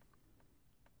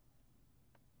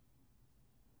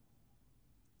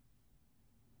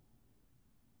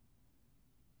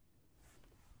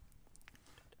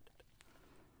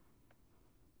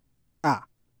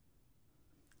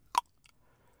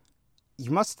 You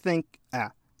must think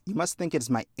it is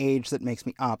my age that makes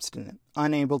me obstinate,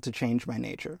 unable to change my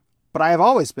nature. But I have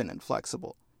always been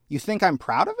inflexible. You think I'm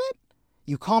proud of it?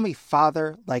 You call me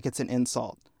father like it's an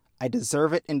insult. I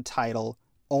deserve it in title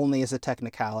only as a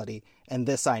technicality, and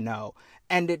this I know.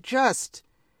 And it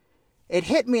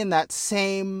hit me in that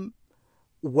same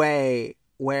way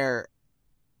where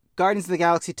Guardians of the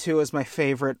Galaxy 2 is my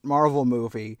favorite Marvel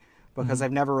movie because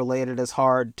I've never related as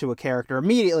hard to a character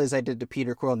immediately as I did to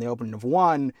Peter Quill in the opening of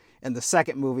 1, and the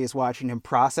second movie is watching him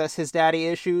process his daddy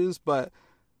issues, but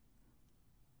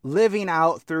living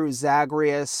out through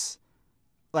Zagreus,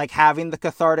 like having the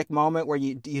cathartic moment where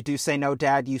you do say, no,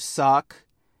 Dad, you suck,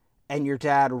 and your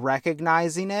dad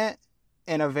recognizing it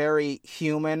in a very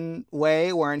human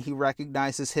way, wherein he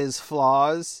recognizes his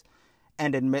flaws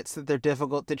and admits that they're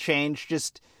difficult to change,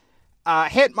 just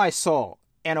hit my soul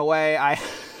in a way. I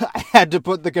had to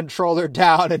put the controller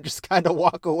down and just kind of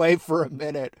walk away for a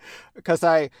minute because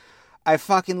I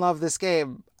fucking love this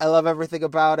game. I love everything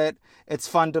about it. It's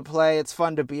fun to play. It's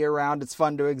fun to be around. It's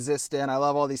fun to exist in. I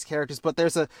love all these characters, but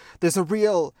there's a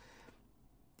real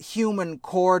human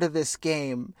core to this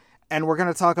game, and we're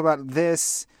going to talk about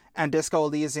this and Disco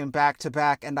Elysium back to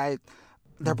back, and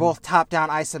they're both top-down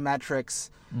isometrics.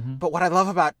 But what I love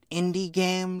about indie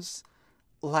games,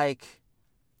 like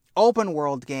open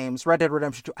world games, Red Dead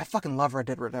Redemption 2, I fucking love Red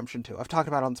Dead Redemption 2. I've talked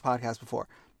about it on this podcast before.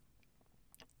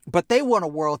 But they want a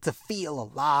world to feel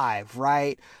alive,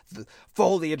 right? The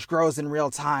foliage grows in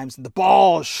real time, and the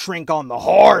balls shrink on the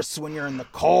horse when you're in the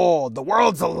cold. The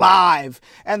world's alive.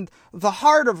 And the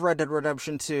heart of Red Dead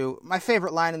Redemption 2, my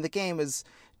favorite line in the game is,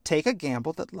 take a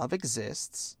gamble that love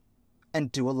exists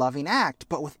and do a loving act.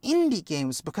 But with indie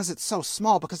games, because it's so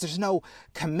small, because there's no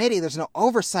committee, there's no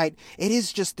oversight, it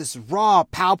is just this raw,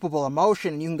 palpable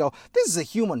emotion, and you can go, this is a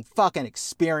human fucking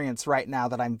experience right now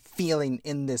that I'm feeling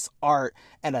in this art,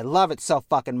 and I love it so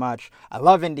fucking much. I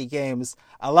love indie games.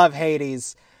 I love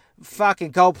Hades.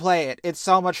 Fucking go play it. It's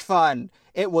so much fun.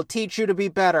 It will teach you to be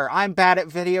better. I'm bad at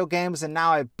video games, and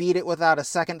now I beat it without a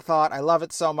second thought. I love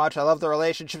it so much. I love the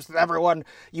relationships with everyone.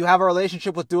 You have a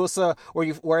relationship with Dulce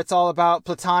where it's all about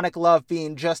platonic love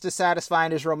being just as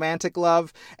satisfying as romantic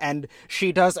love, and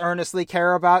she does earnestly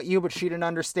care about you, but she didn't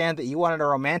understand that you wanted a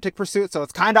romantic pursuit, so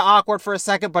it's kind of awkward for a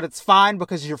second, but it's fine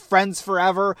because you're friends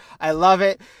forever. I love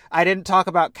it. I didn't talk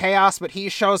about Chaos, but he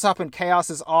shows up, and Chaos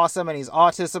is awesome, and he's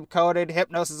autism-coded.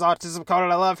 Hypnos is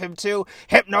autism-coded. I love him, too.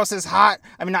 Hypnos is hot.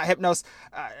 I mean, not Hypnos.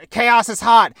 Chaos is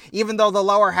hot, even though the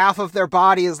lower half of their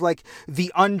body is like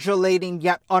the undulating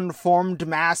yet unformed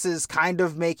masses kind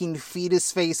of making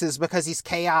fetus faces because he's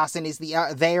Chaos and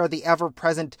they are the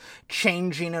ever-present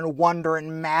changing and wonder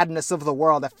and madness of the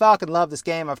world. I fucking love this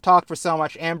game. I've talked for so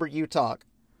much. Amber, you talk.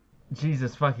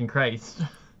 Jesus fucking Christ.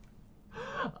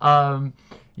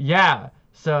 Yeah.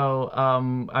 So,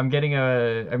 I'm getting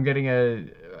a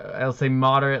I'll say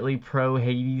moderately pro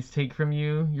Hades take from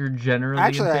you. You're generally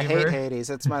actually in favor. I hate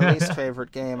Hades. It's my least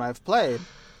favorite game I've played.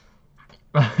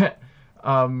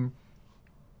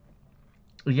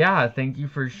 Yeah, thank you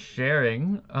for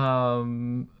sharing.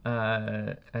 And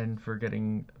for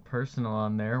getting personal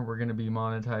on there. We're gonna be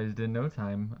monetized in no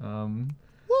time.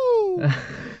 Woo!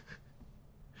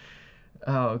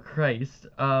 Oh Christ.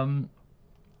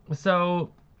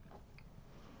 So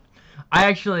I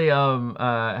actually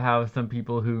have some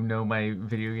people who know my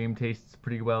video game tastes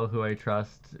pretty well, who I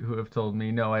trust, who have told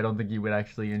me, no, I don't think you would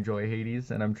actually enjoy Hades,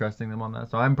 and I'm trusting them on that.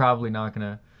 So I'm probably not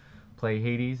gonna play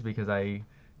Hades because I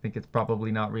think it's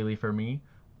probably not really for me.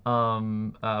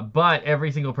 But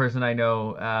every single person I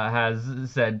know has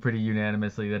said pretty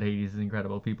unanimously that Hades is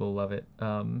incredible. People love it.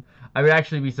 I would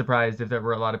actually be surprised if there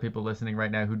were a lot of people listening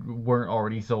right now who weren't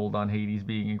already sold on Hades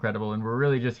being incredible, and we're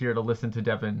really just here to listen to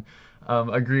Devin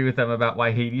agree with them about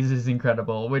why Hades is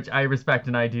incredible, which I respect,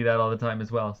 and I do that all the time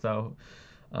as well. So,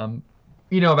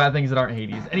 about things that aren't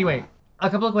Hades. Anyway, a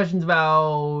couple of questions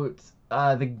about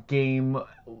the game,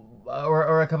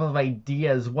 or a couple of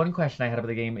ideas. One question I had about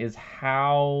the game is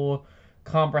how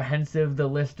comprehensive the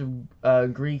list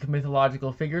of Greek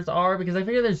mythological figures are, because I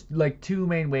figure there's like two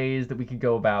main ways that we could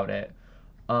go about it.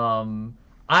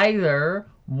 Either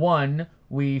one,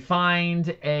 we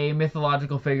find a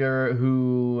mythological figure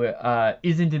who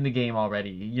isn't in the game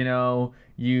already.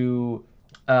 We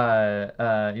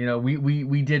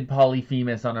did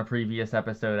Polyphemus on a previous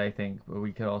episode, I think, but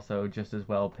we could also just as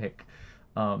well pick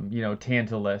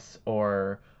Tantalus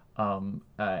or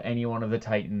any one of the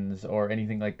Titans or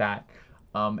anything like that,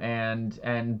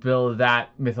 and build that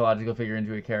mythological figure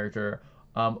into a character.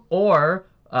 Or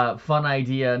fun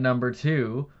idea number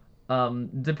two,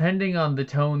 depending on the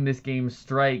tone this game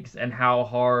strikes and how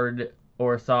hard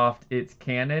or soft its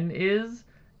canon is,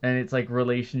 and its like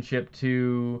relationship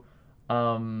to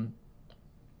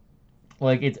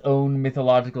like its own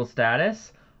mythological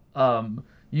status,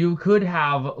 you could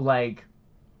have like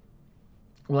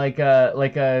a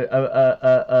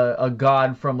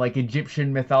god from like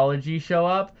Egyptian mythology show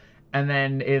up, and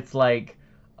then it's like,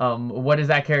 what is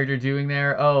that character doing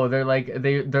there? Oh, they're like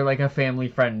a family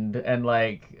friend, and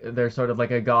like they're sort of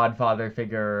like a godfather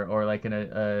figure, or like an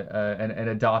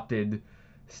adopted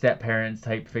step parents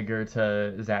type figure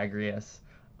to Zagreus.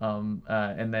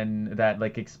 And then that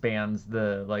like expands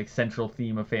the like central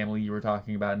theme of family you were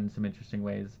talking about in some interesting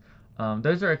ways.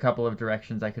 Those are a couple of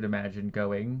directions I could imagine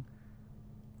going.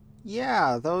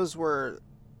 Yeah, those were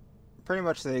pretty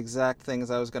much the exact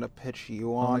things I was going to pitch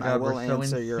you Oh my on. I god, we're will so in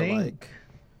answer your, sync.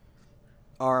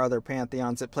 are other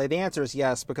pantheons at play? The answer is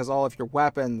yes, because all of your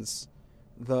weapons,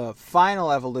 the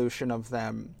final evolution of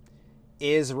them,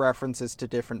 is references to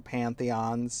different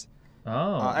pantheons.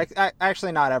 Oh.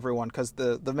 Actually, not everyone, because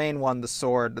the main one, the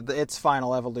sword, its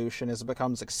final evolution is it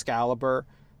becomes Excalibur.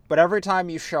 But every time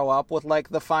you show up with, like,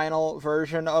 the final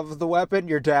version of the weapon,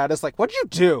 your dad is like, "What'd you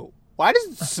do? Why does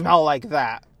it smell like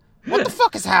that? What the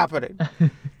fuck is happening?"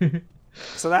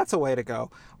 So that's a way to go.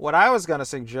 What I was going to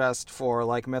suggest for,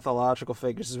 like, mythological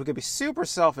figures is we could be super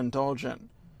self-indulgent,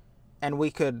 and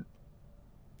we could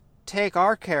take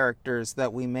our characters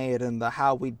that we made in the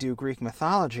How We Do Greek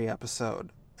Mythology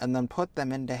episode and then put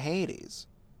them into Hades.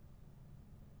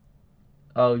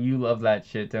 Oh, you love that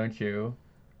shit, don't you?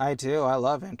 I do. I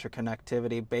love interconnectivity,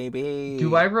 Do baby.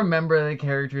 I remember the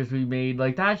characters we made?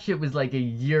 Like, that shit was like a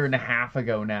year and a half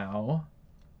ago now.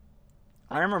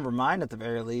 I remember mine at the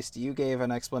very least. You gave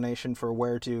an explanation for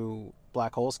where do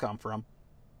black holes come from.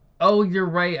 Oh, you're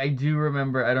right. I do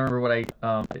remember. I don't remember what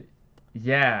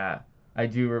yeah. I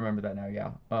do remember that now, yeah.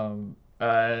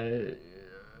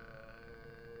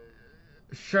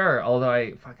 Sure. Although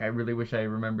I really wish I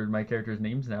remembered my characters'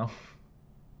 names now.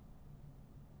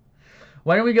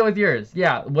 Why don't we go with yours?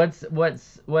 Yeah, let's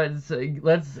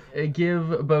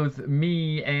give both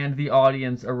me and the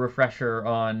audience a refresher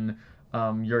on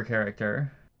your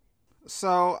character.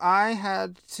 So I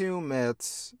had two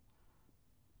myths.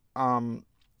 Um,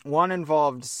 One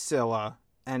involved Scylla,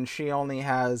 and she only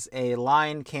has a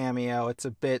line cameo. It's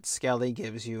a bit Skelly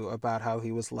gives you about how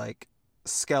he was like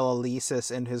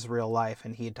Skellilysis in his real life,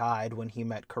 and he died when he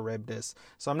met Charybdis.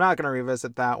 So I'm not going to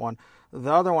revisit that one.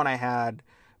 The other one I had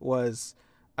was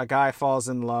a guy falls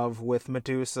in love with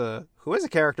Medusa, who is a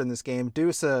character in this game.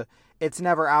 Medusa, it's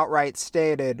never outright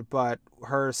stated, but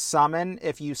her summon,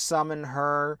 if you summon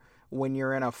her when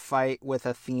you're in a fight with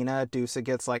Athena, Medusa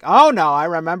gets like, "Oh no, I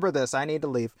remember this. I need to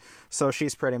leave." So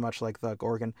she's pretty much like the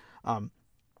Gorgon.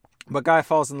 But guy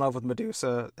falls in love with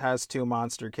Medusa, has two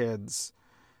monster kids,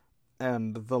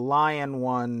 and the lion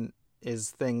one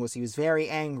his thing was he was very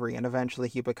angry, and eventually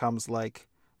he becomes like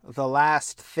the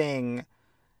last thing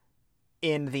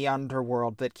in the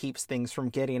underworld that keeps things from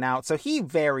getting out. So he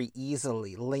very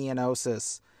easily,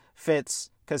 Leonosis, fits,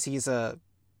 because he's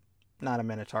not a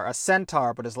minotaur, a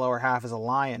centaur, but his lower half is a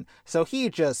lion. So he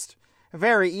just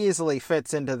very easily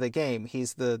fits into the game.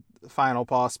 He's the final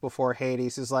boss before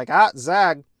Hades, who's like,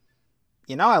 Zag,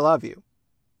 you know I love you.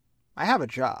 I have a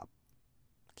job.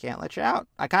 Can't let you out.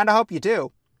 I kind of hope you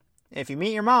do. If you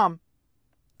meet your mom,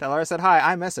 tell her I said hi.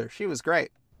 I miss her. She was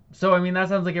great. So I mean, that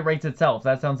sounds like it writes itself.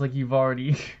 That sounds like you've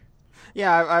already.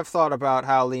 Yeah, I've thought about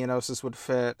how Leonosis would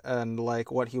fit and like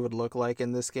what he would look like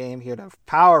in this game. He would have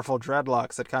powerful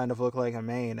dreadlocks that kind of look like a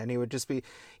mane, and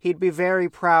he'd be very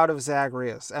proud of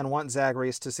Zagreus and want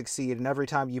Zagreus to succeed. And every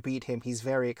time you beat him, he's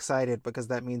very excited because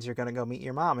that means you're going to go meet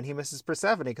your mom. And he misses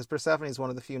Persephone because Persephone is one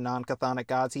of the few non-chthonic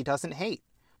gods he doesn't hate.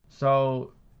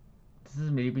 So this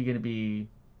is maybe going to be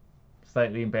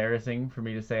slightly embarrassing for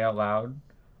me to say out loud.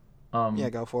 Yeah,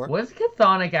 go for it. What does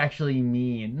chthonic actually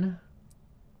mean?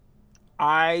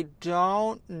 I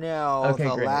don't know Okay,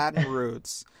 the great. Latin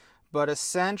roots, but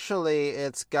essentially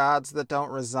it's gods that don't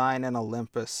reside in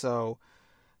Olympus. So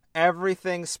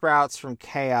everything sprouts from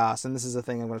chaos, and this is the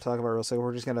thing I'm going to talk about real soon.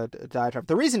 We're just going to diatribe.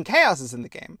 The reason chaos is in the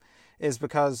game is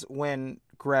because when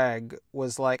Greg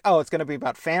was like, "Oh, it's going to be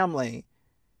about family,"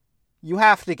 you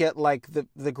have to get like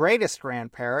the greatest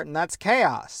grandparent, and that's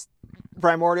chaos.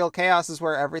 Primordial chaos is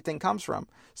where everything comes from.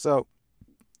 So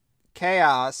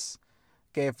chaos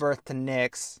gave birth to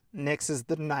Nyx. Nyx is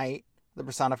the night, the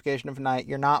personification of night.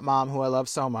 You're not mom, who I love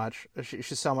so much.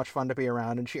 She's so much fun to be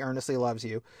around, and she earnestly loves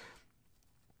you.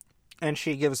 And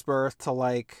she gives birth to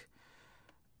like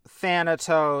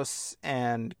Thanatos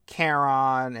and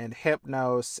Charon and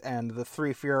Hypnos and the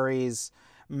Three Furies,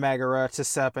 Megara,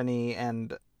 Tsephone,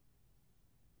 and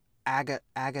Aglia.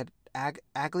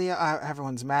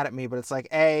 Everyone's mad at me, but it's like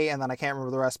A, and then I can't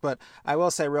remember the rest. But I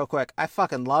will say real quick, I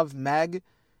fucking love Meg.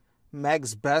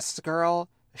 Meg's best girl.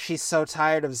 She's so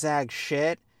tired of Zag's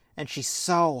shit, and she's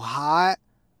so hot.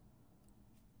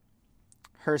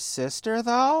 Her sister,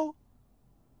 though?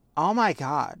 Oh my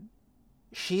god.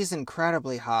 She's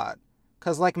incredibly hot.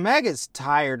 Because, like, Meg is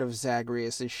tired of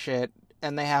Zagreus' shit,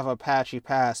 and they have a patchy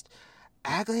past.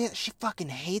 Aglia, she fucking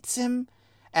hates him.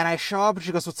 And I show up, and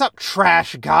she goes, "What's up,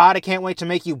 trash god? I can't wait to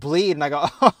make you bleed." And I go,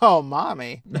 "Oh,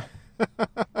 mommy.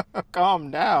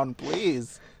 Calm down,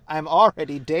 please. I'm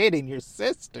already dating your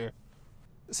sister."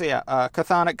 So yeah,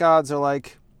 chthonic gods are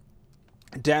like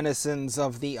denizens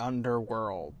of the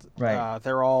underworld. Right.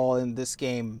 They're all in this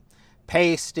game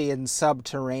pasty and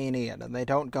subterranean, and they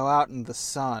don't go out in the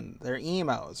sun. They're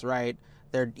emos, right?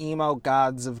 They're emo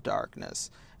gods of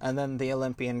darkness. And then the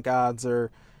Olympian gods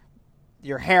are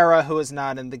your Hera, who is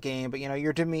not in the game, but, you know,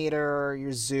 your Demeter,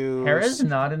 your Zeus. Hera's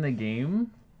not in the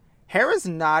game? Hera's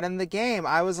not in the game.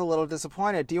 I was a little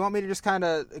disappointed. Do you want me to just kind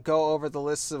of go over the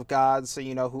lists of gods so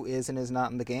you know who is and is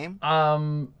not in the game?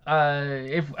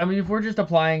 If we're just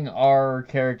applying our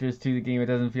characters to the game, it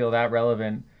doesn't feel that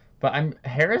relevant. But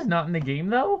Hera's not in the game,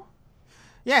 though?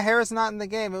 Yeah, Hera's not in the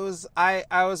game.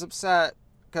 I was upset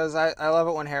because I love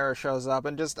it when Hera shows up,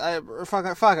 and just fuck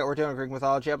it, we're doing a Greek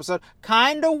mythology episode.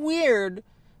 Kind of weird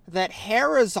that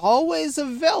Hera's always a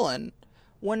villain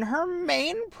when her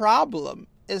main problem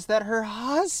is that her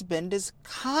husband is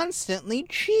constantly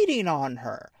cheating on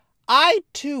her. I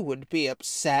too would be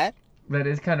upset. That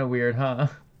is kind of weird, huh?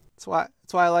 That's why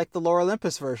I like the Lore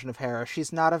Olympus version of Hera.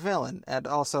 She's not a villain. And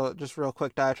also, just real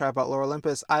quick diatribe about Lore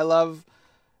Olympus. I love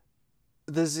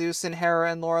the Zeus and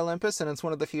Hera and Lore Olympus, and it's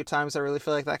one of the few times I really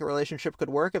feel like that relationship could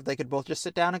work if they could both just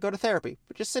sit down and go to therapy.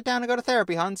 But just sit down and go to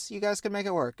therapy, Hunts. You guys could make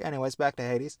it work. Anyways, back to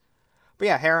Hades. But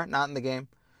yeah, Hera, not in the game.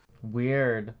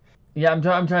 Weird. Yeah, I'm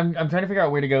trying to figure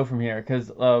out where to go from here, because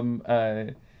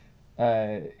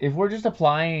if we're just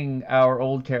applying our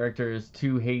old characters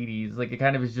to Hades, like, it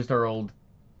kind of is just our old.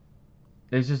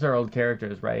 It's just our old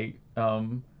characters, right?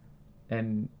 And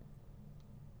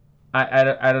I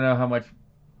don't know how much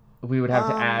we would have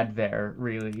to add there,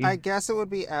 really. I guess it would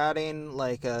be adding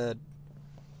like a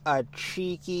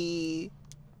cheeky,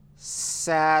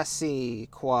 sassy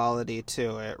quality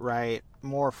to it, right?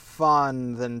 More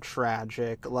fun than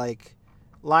tragic. Like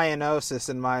Lionosis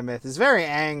in my myth is very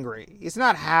angry. He's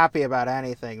not happy about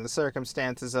anything. The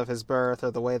circumstances of his birth,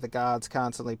 or the way the gods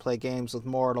constantly play games with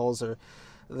mortals, or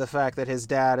the fact that his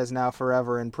dad is now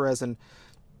forever in prison.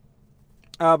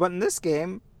 But in this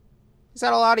game, he's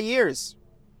had a lot of years,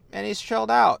 and he's chilled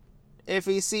out. If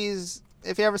he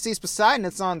ever sees Poseidon,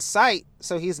 it's on sight,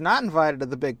 so he's not invited to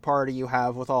the big party you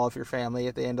have with all of your family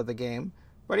at the end of the game.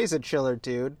 But he's a chiller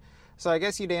dude. So I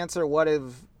guess you'd answer what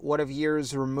have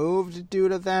years removed due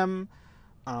to them.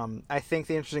 I think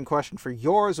the interesting question for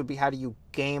yours would be, how do you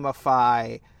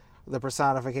gamify the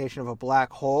personification of a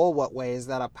black hole? What way is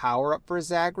that a power-up for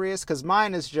Zagreus? Because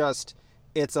mine is just,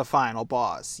 it's a final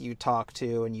boss you talk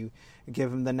to and you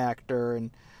give him the nectar.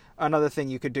 And another thing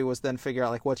you could do was then figure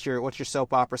out, like, what's your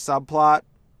soap opera subplot?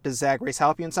 Does Zagreus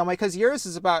help you in some way? Because yours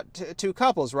is about two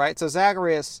couples, right? So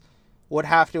Zagreus would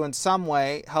have to in some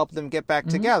way help them get back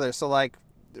together. So, like,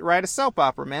 write a soap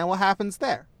opera, man. What happens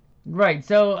there? Right.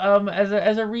 So as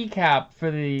a recap for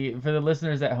the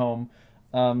listeners at home,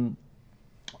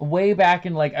 way back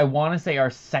in, like, I want to say our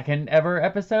second ever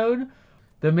episode,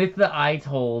 the myth that I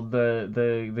told,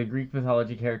 the Greek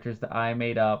mythology characters that I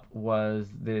made up, was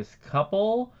this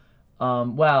couple.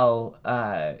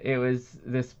 It was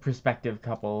this prospective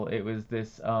couple. It was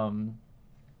this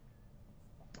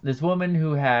this woman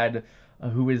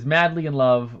who is madly in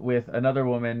love with another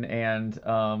woman,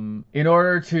 and in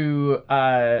order to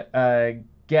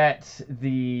get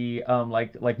the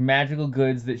like magical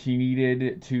goods that she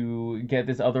needed to get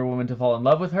this other woman to fall in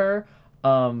love with her,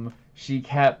 she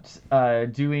kept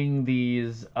doing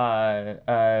these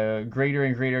greater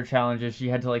and greater challenges. She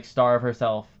had to, like, starve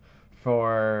herself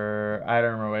for, I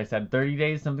don't remember what I said, 30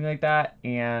 days, something like that.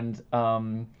 And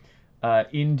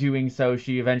in doing so,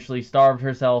 she eventually starved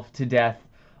herself to death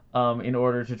in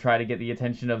order to try to get the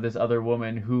attention of this other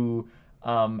woman who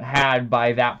had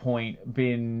by that point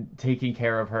been taking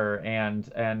care of her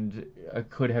and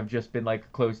could have just been,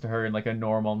 like, close to her in, like, a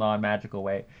normal, non-magical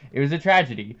way. It was a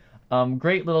tragedy.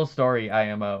 Great little story,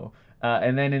 IMO.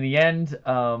 And then in the end,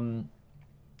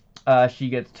 she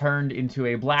gets turned into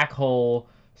a black hole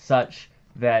such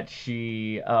that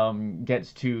she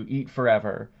gets to eat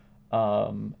forever.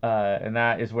 And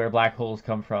that is where black holes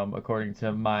come from, according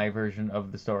to my version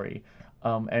of the story.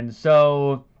 And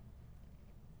so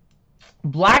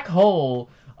black hole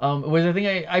was a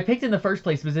thing I picked in the first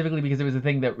place specifically because it was a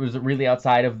thing that was really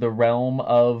outside of the realm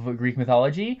of Greek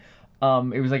mythology.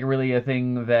 It was like really a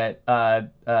thing that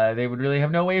they would really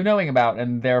have no way of knowing about,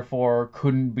 and therefore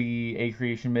couldn't be a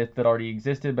creation myth that already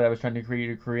existed. But I was trying to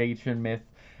create a creation myth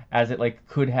as it like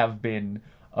could have been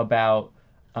about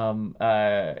an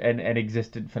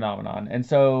existent phenomenon. And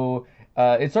so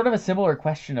it's sort of a similar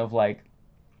question of like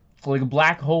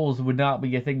black holes would not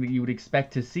be a thing that you would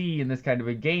expect to see in this kind of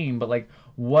a game, but like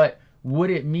what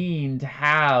would it mean to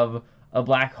have a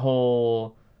black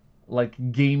hole like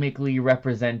gamically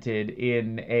represented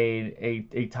in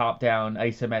a top-down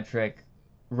isometric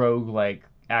roguelike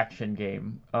action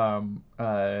game,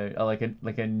 like a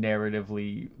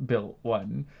narratively built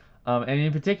one, and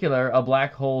in particular a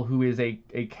black hole who is a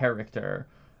character,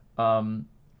 and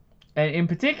in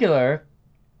particular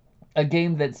a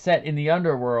game that's set in the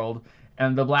underworld,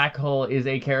 and the black hole is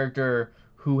a character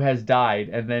who has died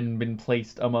and then been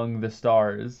placed among the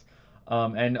stars.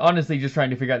 And honestly, just trying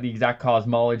to figure out the exact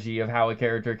cosmology of how a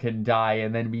character can die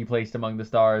and then be placed among the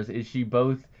stars. Is she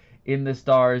both in the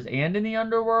stars and in the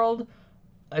underworld?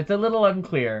 It's a little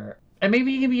unclear. And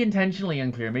maybe it can be intentionally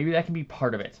unclear. Maybe that can be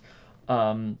part of it.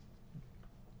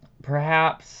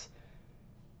 Perhaps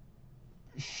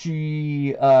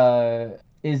she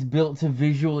is built to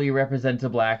visually represent a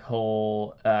black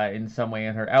hole in some way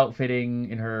in her outfitting,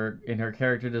 in her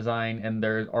character design, and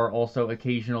there are also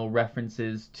occasional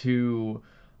references to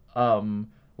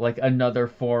like another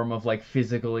form of like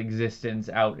physical existence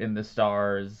out in the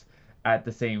stars at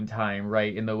the same time,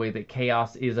 right? In the way that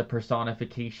chaos is a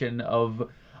personification of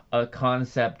a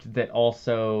concept that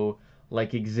also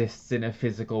like exists in a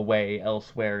physical way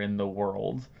elsewhere in the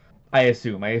world. I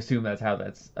assume that's how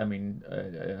that's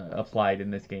applied in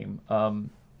this game.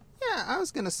 Yeah, I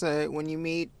was gonna say when you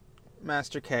meet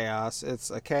Master Chaos,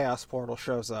 it's a chaos portal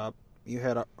shows up. You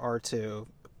hit R2,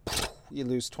 you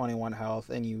lose 21 health,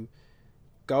 and you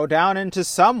go down into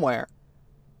somewhere.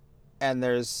 And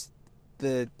there's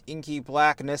the inky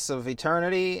blackness of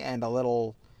eternity and a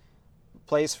little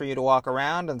place for you to walk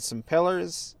around and some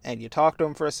pillars. And you talk to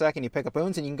him for a second, you pick up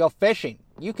boons, and you can go fishing.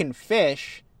 You can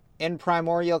fish in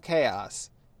Primordial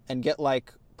Chaos and get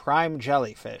like prime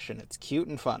jellyfish, and it's cute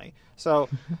and funny. So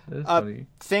a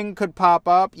thing could pop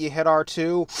up, you hit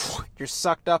R2, you're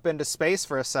sucked up into space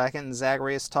for a second, and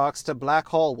Zagreus talks to Black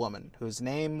Hole Woman, whose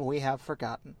name we have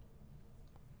forgotten.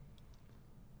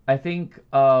 I think it's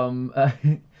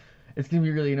gonna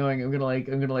be really annoying. I'm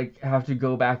gonna have to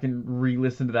go back and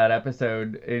re-listen to that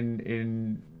episode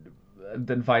in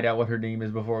then find out what her name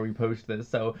is before we post this.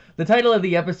 So the title of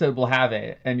the episode will have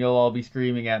it, and you'll all be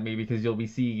screaming at me because you'll be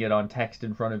seeing it on text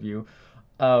in front of you.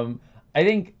 I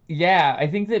think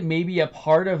that maybe a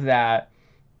part of that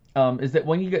is that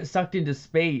when you get sucked into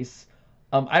space,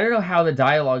 I don't know how the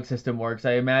dialogue system works.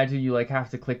 I imagine you like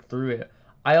have to click through it.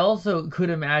 I also could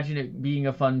imagine it being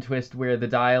a fun twist where the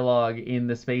dialogue in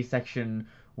the space section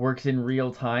works in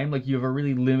real time. Like you have a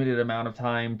really limited amount of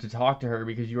time to talk to her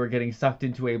because you are getting sucked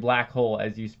into a black hole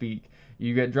as you speak.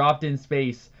 You get dropped in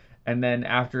space, and then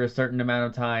after a certain amount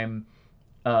of time,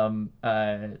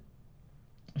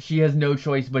 she has no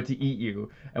choice but to eat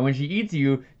you. And when she eats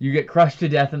you, you get crushed to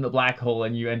death in the black hole,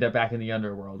 and you end up back in the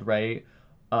underworld, right?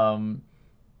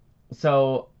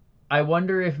 So I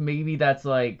wonder if maybe that's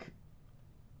like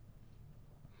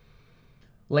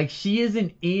she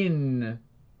isn't in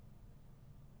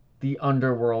the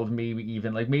underworld, maybe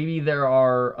even like maybe there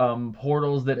are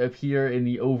portals that appear in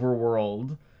the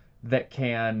overworld that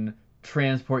can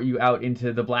transport you out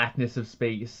into the blackness of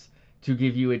space to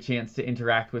give you a chance to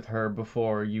interact with her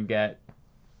before you get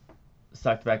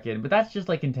sucked back in. But that's just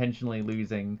like intentionally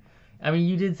losing. I mean,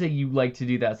 you did say you like to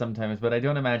do that sometimes, but I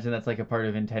don't imagine that's like a part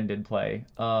of intended play.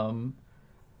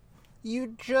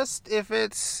 You just if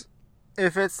it's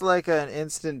like an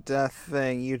instant death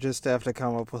thing, you just have to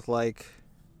come up with like,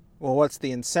 well, what's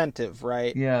the incentive,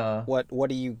 right? Yeah. What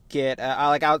do you get?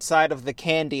 Like outside of the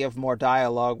candy of more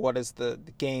dialogue, what is the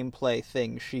gameplay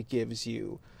thing she gives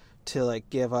you to like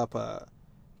give up a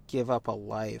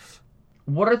life?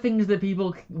 What are things that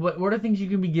people? What are things you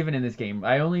can be given in this game?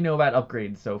 I only know about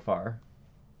upgrades so far.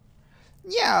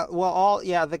 Yeah, well,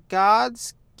 the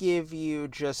gods give you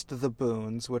just the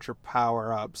boons, which are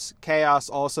power-ups. Chaos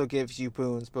also gives you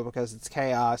boons, but because it's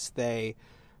chaos, they,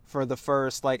 for the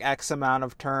first, like, X amount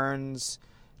of turns,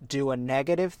 do a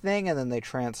negative thing, and then they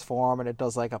transform, and it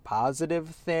does, like, a positive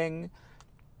thing.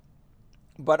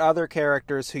 But other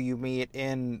characters who you meet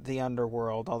in the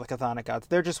underworld, all the chthonic gods,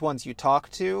 they're just ones you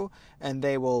talk to, and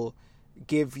they will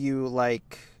give you,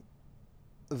 like,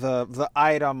 the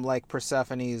item, like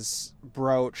Persephone's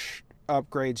brooch,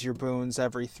 upgrades your boons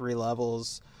every 3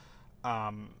 levels.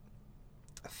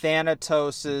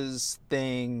 Thanatos's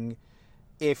thing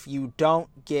if you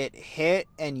don't get hit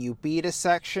and you beat a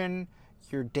section,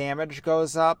 your damage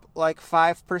goes up like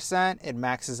 5%. It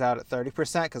maxes out at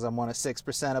 30% because I'm one of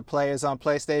 6% of players on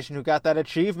PlayStation who got that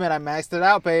achievement. I maxed it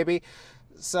out, baby.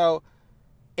 So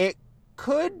it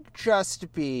could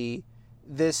just be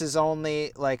this is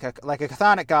only like a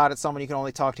chthonic god. It's someone you can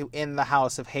only talk to in the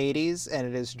House of Hades, and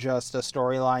it is just a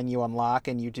storyline you unlock,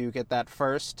 and you do get that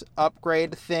first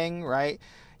upgrade thing, right?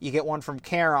 You get one from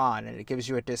Charon, and it gives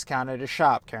you a discount at a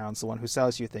shop. Charon's the one who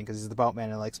sells you things because he's the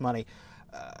boatman and likes money.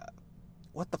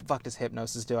 What the fuck does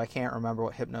Hypnosis do? I can't remember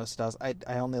what Hypnosis does. I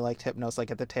only liked Hypnosis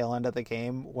like at the tail end of the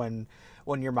game when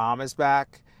your mom is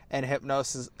back and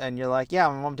Hypnosis, and you're like, yeah,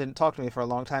 my mom didn't talk to me for a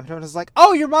long time. Hypnosis is like,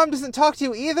 oh, your mom doesn't talk to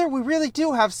you either? We really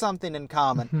do have something in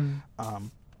common.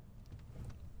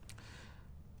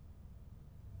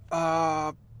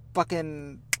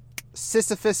 Fucking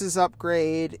Sisyphus's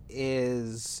upgrade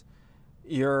is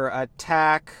your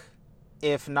attack,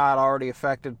 if not already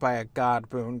affected by a god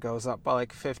boon, goes up by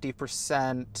like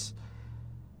 50%.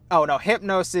 Oh no,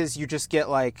 Hypnosis, you just get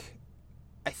like,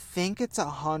 I think it's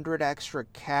 100 extra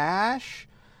cash.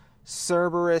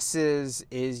 Cerberus's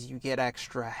is you get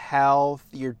extra health.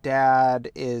 Your dad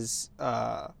is,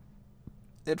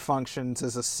 it functions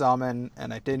as a summon,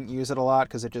 and I didn't use it a lot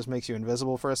because it just makes you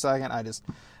invisible for a second. I just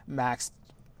maxed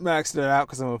it out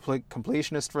because I'm a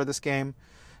completionist for this game.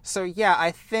 So yeah, I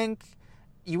think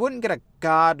you wouldn't get a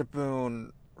god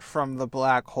boon from the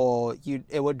black hole.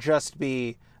 It would just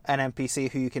be an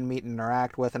NPC who you can meet and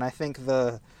interact with. And I think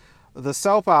the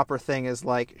soap opera thing is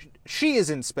like, she is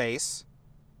in space.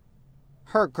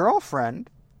 Her girlfriend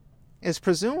is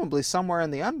presumably somewhere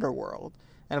in the underworld.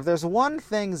 And if there's one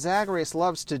thing Zagreus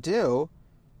loves to do,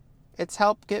 it's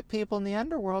help get people in the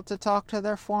underworld to talk to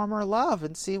their former love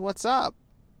and see what's up.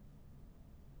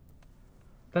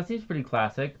 That seems pretty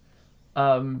classic.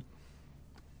 Do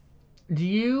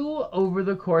you, over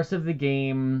the course of the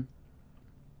game,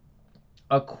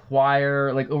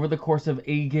 acquire, like, over the course of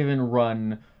a given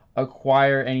run,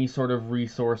 acquire any sort of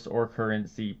resource or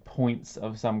currency, points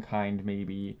of some kind,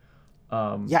 maybe?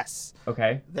 Yes.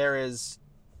 Okay. There is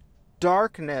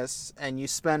darkness, and you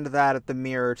spend that at the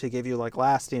mirror to give you, like,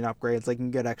 lasting upgrades. Like, you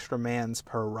can get extra mans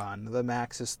per run. The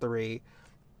max is 3.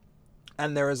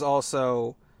 And there is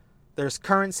also, there's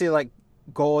currency like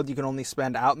gold you can only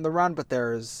spend out in the run, but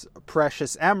there's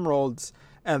precious emeralds,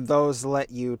 and those let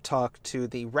you talk to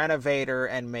the renovator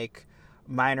and make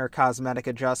minor cosmetic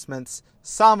adjustments,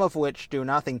 some of which do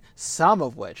nothing, some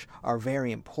of which are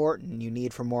very important. You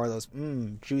need for more of those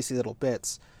juicy little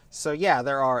bits. So yeah,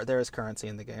 there is currency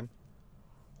in the game.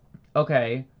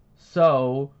 Okay,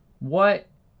 so what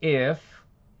if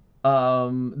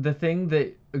the thing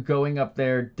that going up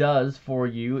there does for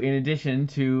you, in addition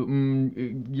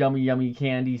to yummy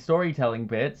candy storytelling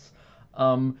bits,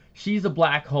 she's a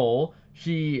black hole.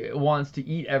 She wants to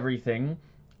eat everything.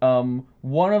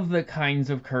 One of the kinds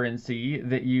of currency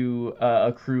that you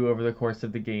accrue over the course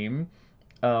of the game,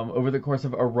 over the course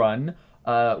of a run,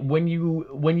 when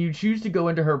you choose to go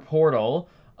into her portal,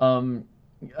 and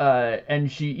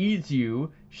she eats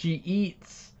you, she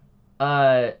eats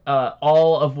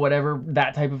all of whatever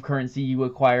that type of currency you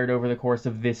acquired over the course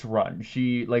of this run.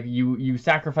 She, like, you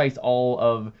sacrifice all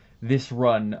of this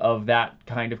run of that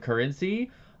kind of currency,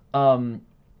 and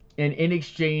in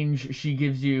exchange she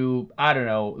gives you, I don't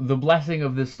know, the blessing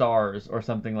of the stars or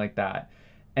something like that.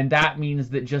 And that means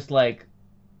that just like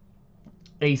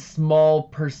a small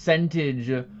percentage,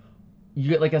 you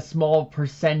get like a small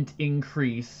percent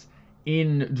increase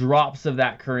in drops of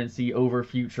that currency over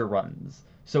future runs.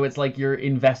 So it's like you're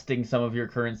investing some of your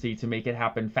currency to make it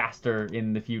happen faster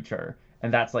in the future.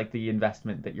 And that's like the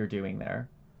investment that you're doing there.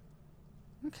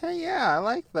 Okay, yeah, I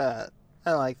like that.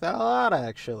 I like that a lot,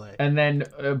 actually. And then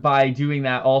by doing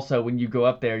that also, when you go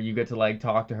up there, you get to like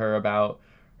talk to her about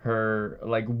her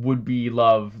like would-be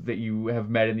love that you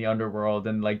have met in the underworld.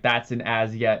 And like that's an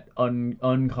as yet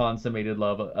unconsummated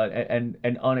love, and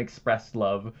an unexpressed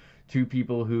love to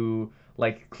people who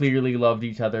like clearly loved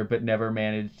each other but never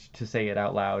managed to say it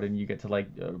out loud. And you get to like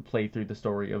play through the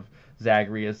story of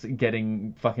Zagreus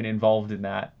getting fucking involved in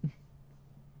that.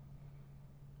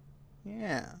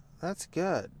 Yeah, that's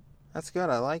good. That's good.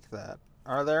 I like that.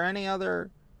 Are there any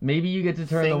other... Maybe you get to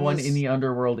turn the one in the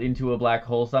underworld into a black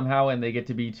hole somehow, and they get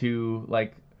to be two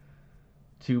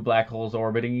black holes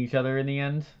orbiting each other in the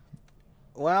end?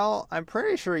 Well, I'm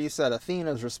pretty sure you said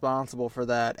Athena's responsible for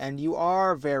that, and you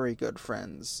are very good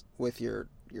friends with your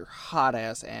your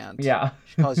hot-ass aunt. Yeah.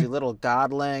 She calls you little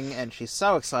godling, and she's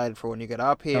so excited for when you get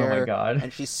up here. Oh my god.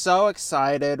 And she's so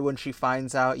excited when she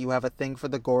finds out you have a thing for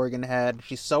the Gorgon head.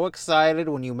 She's so excited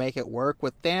when you make it work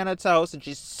with Thanatos, and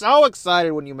she's so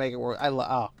excited when you make it work.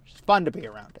 She's fun to be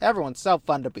around. Everyone's so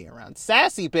fun to be around.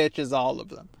 Sassy bitches, all of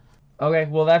them. Okay,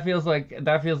 well that feels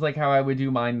like how I would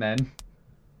do mine then.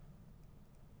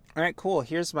 All right, cool.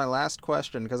 Here's my last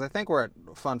question, because I think we're at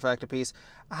fun fact apiece.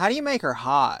 How do you make her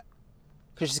hot?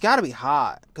 Because she's got to be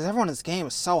hot, because everyone in this game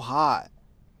is so hot.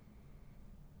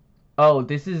 Oh,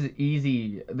 this is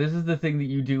easy. This is the thing that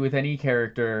you do with any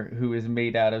character who is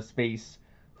made out of space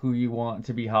who you want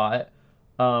to be hot.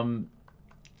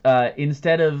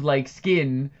 Instead of, like,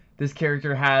 skin, this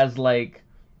character has, like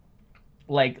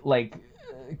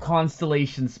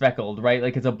constellation speckled, right?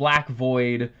 Like, it's a black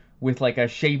void with like a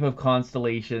shape of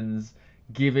constellations,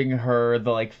 giving her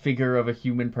the like figure of a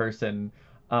human person,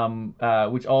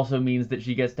 which also means that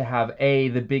she gets to have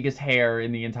the biggest hair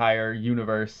in the entire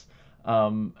universe,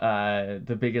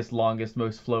 the biggest, longest,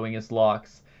 most flowingest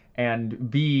locks,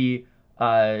 and B,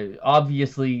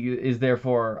 obviously is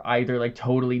therefore either like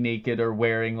totally naked or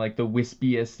wearing like the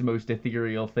wispiest, most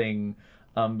ethereal thing,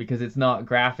 because it's not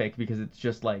graphic, because it's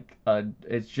just like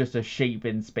it's just a shape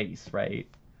in space, right?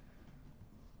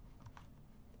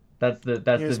 That's the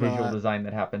visual design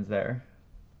that happens there.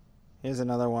 Here's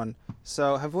another one.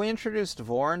 So, have we introduced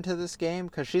Vor into this game?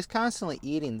 Because she's constantly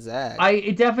eating Zag.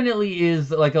 It definitely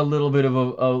is like a little bit of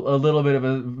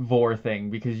a Vor thing,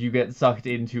 because you get sucked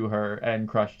into her and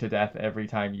crushed to death every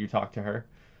time you talk to her.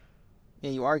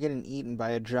 Yeah, you are getting eaten by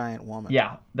a giant woman.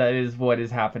 Yeah, that is what is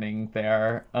happening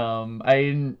there. I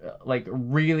didn't like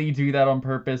really do that on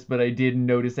purpose, but I did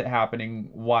notice it happening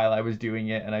while I was doing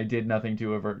it, and I did nothing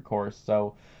to avert course.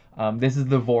 So. This is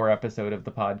the Vor episode of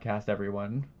the podcast,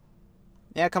 everyone.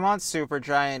 Yeah, come on,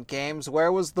 Supergiant Games.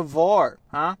 Where was the Vor?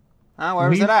 Huh? Where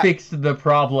was it at? We fixed the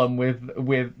problem with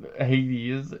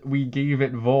Hades. We gave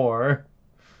it Vor.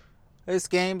 This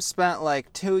game spent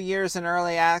like 2 years in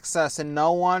early access, and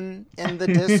no one in the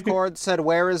Discord said,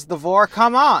 where is the Vor?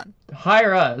 Come on!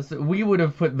 Hire us. We would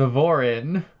have put the Vor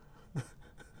in.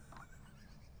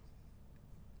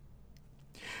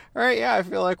 All right, yeah, I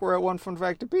feel like we're at one fun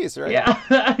fact apiece, right?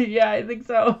 Yeah, yeah, I think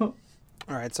so.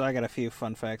 All right, so I got a few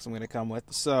fun facts I'm going to come with.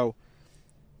 So,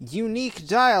 unique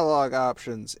dialogue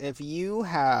options. If you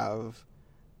have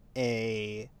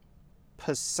a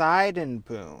Poseidon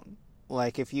boon,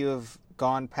 like if you have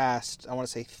gone past, I want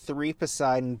to say 3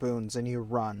 Poseidon boons and you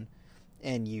run,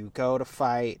 and you go to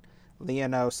fight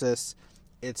Leonosis,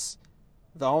 it's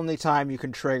the only time you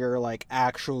can trigger, like,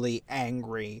 actually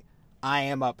angry. I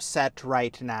am upset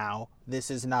right now.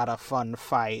 This is not a fun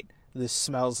fight. This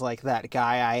smells like that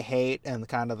guy I hate, and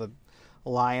kind of the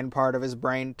lion part of his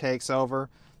brain takes over.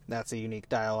 That's a unique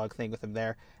dialogue thing with him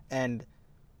there. And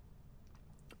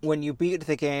when you beat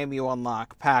the game, you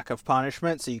unlock Pack of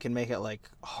Punishment, so you can make it, like,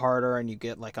 harder, and you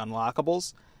get, like,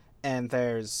 unlockables. And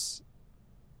there's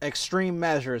extreme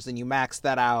measures, and you max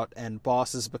that out, and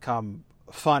bosses become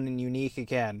fun and unique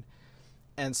again.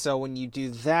 And so when you do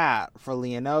that for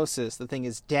Leonosis, the thing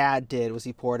his dad did was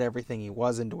he poured everything he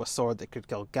was into a sword that could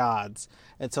kill gods.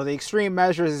 And so the extreme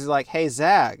measures is like, hey,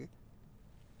 Zag,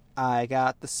 I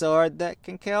got the sword that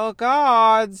can kill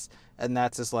gods. And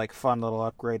that's his, like, fun little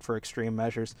upgrade for extreme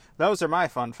measures. Those are my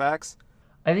fun facts.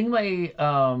 I think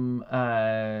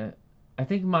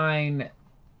mine,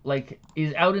 like,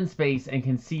 is out in space and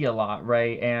can see a lot,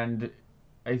 right? And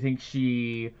I think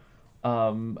she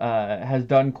has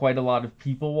done quite a lot of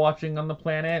people watching on the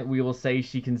planet. We will say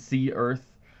she can see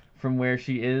Earth from where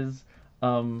she is,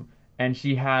 and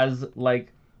she has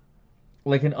like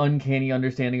an uncanny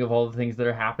understanding of all the things that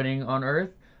are happening on Earth,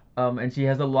 and she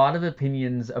has a lot of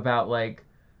opinions about like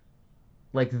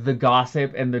the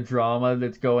gossip and the drama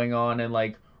that's going on in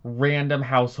like random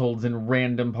households in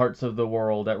random parts of the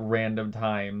world at random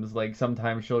times. Like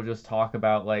sometimes she'll just talk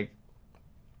about like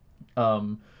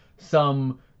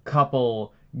some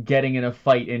couple getting in a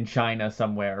fight in China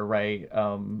somewhere, right?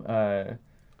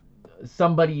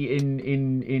 Somebody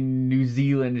in New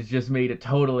Zealand has just made a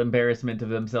total embarrassment of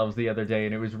themselves the other day,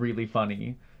 and it was really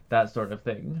funny. That sort of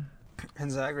thing.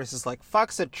 And Zagreus is like,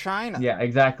 fuck's it, China. Yeah,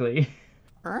 exactly.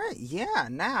 All right, yeah,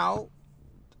 now,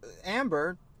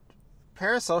 Amber,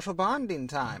 parasocial bonding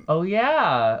time. Oh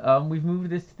yeah, we've moved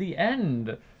this to the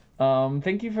end.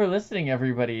 Thank you for listening,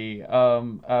 everybody.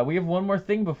 We have one more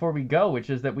thing before we go, which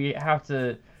is that we have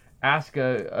to ask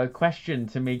a question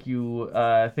to make you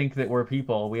think that we're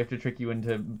people. We have to trick you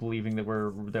into believing that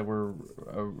we're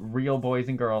real boys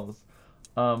and girls.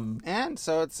 And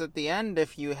so it's at the end,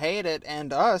 if you hate it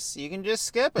and us, you can just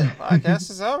skip it. Podcast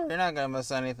is over. You're not going to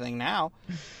miss anything now.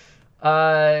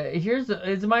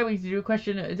 It's my week to do a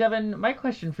question. Devin, my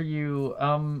question for you,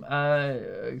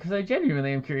 because I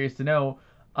genuinely am curious to know,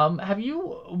 have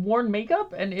you worn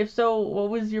makeup? And if so, what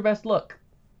was your best look?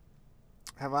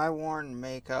 Have I worn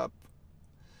makeup?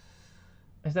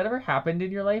 Has that ever happened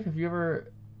in your life? Have you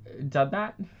ever done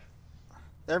that?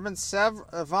 There have been several,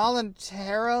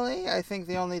 voluntarily, I think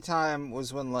the only time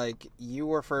was when, like, you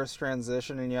were first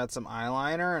transitioned and you had some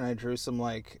eyeliner and I drew some,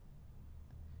 like,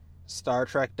 Star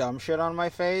Trek dumb shit on my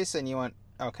face and you went,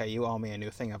 okay, you owe me a new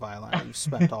thing of eyeliner. You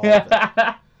spent all of it.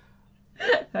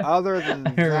 Other than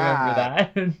I remember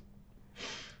that.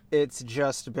 It's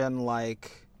just been,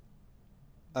 like,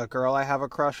 a girl I have a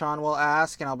crush on will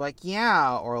ask, and I'll be like,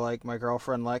 yeah. Or, like, my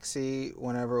girlfriend Lexi,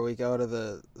 whenever we go to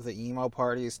the emo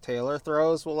parties Taylor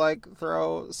throws, will, like,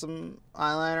 throw some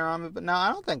eyeliner on me. But no,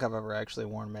 I don't think I've ever actually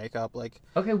worn makeup, like,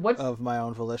 okay, of my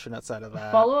own volition outside of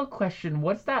that. Follow-up question,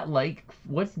 what's that like?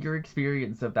 What's your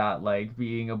experience of that like,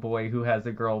 being a boy who has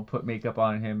a girl put makeup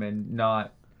on him and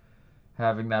not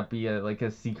having that be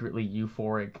a secretly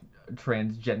euphoric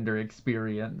transgender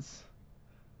experience?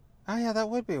 Oh, yeah, that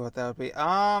would be what that would be.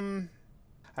 I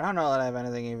don't know that I have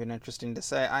anything even interesting to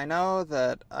say. I know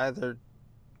that either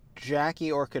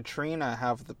Jackie or Katrina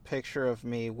have the picture of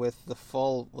me with the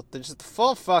full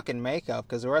fucking makeup,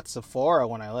 because we were at Sephora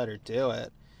when I let her do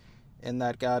it. In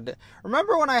that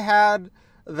remember when I had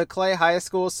the Clay High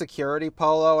School security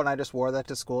polo and I just wore that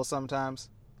to school sometimes?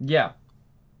 Yeah.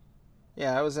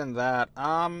 Yeah, I was in that.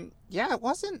 Yeah, it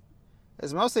wasn't. It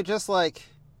was mostly just like,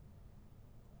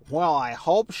 well, I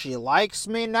hope she likes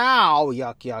me now.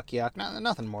 Yuck, yuck, yuck.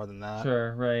 Nothing more than that.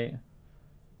 Sure, right.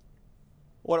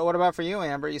 What about for you,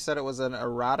 Amber? You said it was an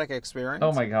erotic experience?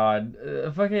 Oh my god.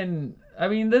 The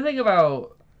thing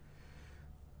about...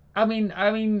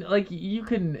 like, you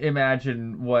can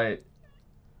imagine what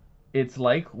it's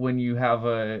like when you have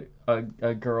a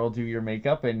girl do your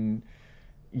makeup and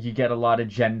you get a lot of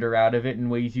gender out of it in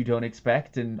ways you don't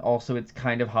expect, and also it's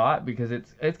kind of hot because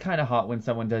it's kind of hot when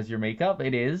someone does your makeup.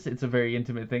 It's a very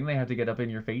intimate thing. They have to get up in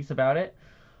your face about it.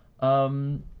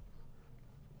 I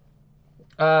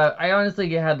honestly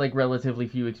had like relatively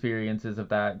few experiences of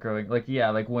that growing, like, yeah,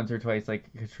 like once or twice, like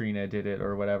Katrina did it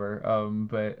or whatever.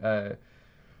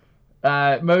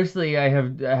 Mostly I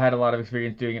have had a lot of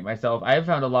experience doing it myself. I have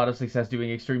found a lot of success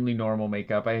doing extremely normal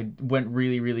makeup. I went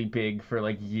really, really big for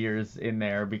like years in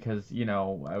there because, you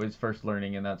know, I was first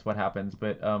learning and that's what happens.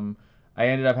 But I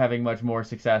ended up having much more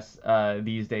success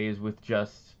these days with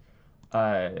just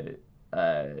like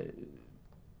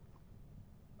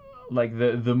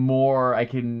the more I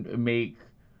can make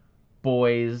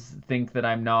boys think that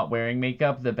I'm not wearing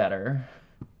makeup, the better.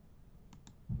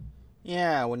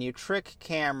 Yeah, when you trick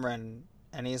Cameron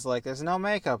and he's like, there's no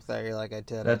makeup there, you're like, I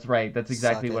did it. That's right. That's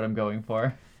exactly what I'm going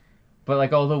for. But,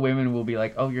 like, all the women will be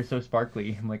like, oh, you're so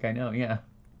sparkly. I'm like, I know, yeah.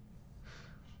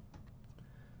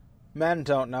 Men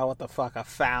don't know what the fuck a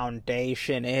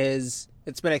foundation is.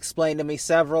 It's been explained to me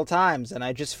several times, and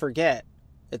I just forget.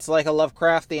 It's like a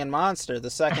Lovecraftian monster. The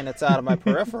second it's out of my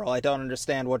peripheral, I don't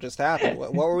understand what just happened.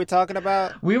 What were we talking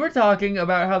about? We were talking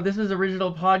about how this was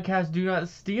original podcast Do Not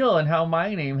Steal, and how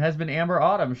my name has been Amber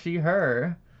Autumn, she,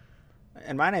 her.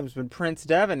 And my name's been Prince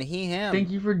Devin, he, him. Thank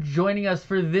you for joining us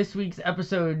for this week's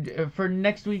episode. For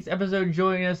next week's episode,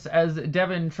 join us as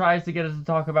Devin tries to get us to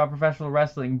talk about professional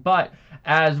wrestling. But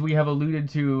as we have alluded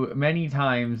to many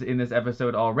times in this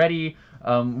episode already,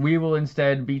 we will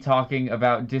instead be talking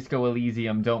about Disco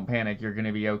Elysium. Don't panic, you're going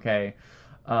to be okay.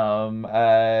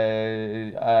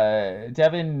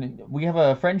 Devin, we have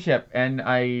a friendship, and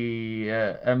I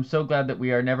am so glad that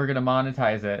we are never going to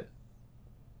monetize it.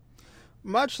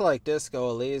 Much like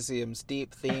Disco Elysium's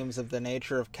deep themes of the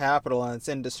nature of capital and its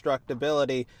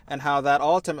indestructibility, and how that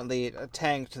ultimately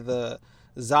tanked the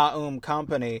Zaum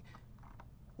company,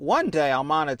 one day I'll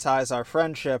monetize our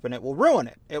friendship and it will ruin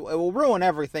it. It will ruin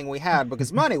everything we had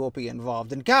because money will be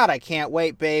involved. And God, I can't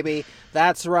wait, baby.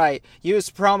 That's right.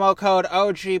 Use promo code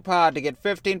OGPOD to get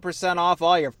 15% off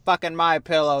all your fucking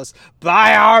MyPillows.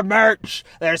 Buy our merch.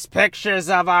 There's pictures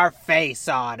of our face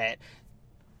on it.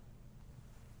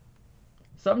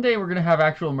 Someday we're going to have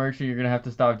actual merch and you're going to have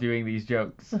to stop doing these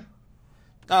jokes.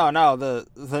 Oh, no,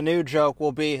 the new joke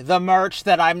will be the merch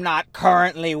that I'm not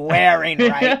currently wearing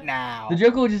right now. The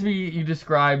joke will just be you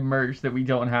describe merch that we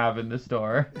don't have in the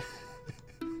store.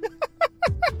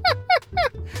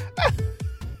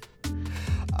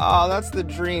 Oh, that's the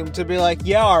dream, to be like,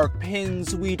 yeah, our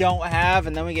pins we don't have,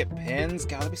 and then we get pins.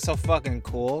 God, that'd be so fucking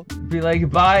cool. Be like,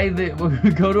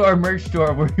 go to our merch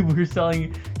store where we're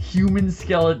selling human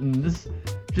skeletons.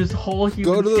 Just whole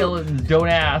human skeletons, don't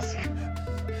ask.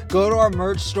 Go to our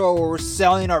merch store where we're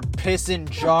selling our piss in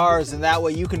jars, and that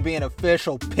way you can be an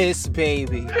official piss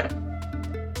baby.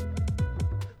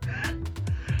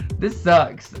 This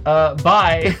sucks.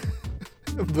 Bye.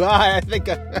 Bye.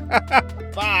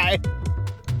 Bye.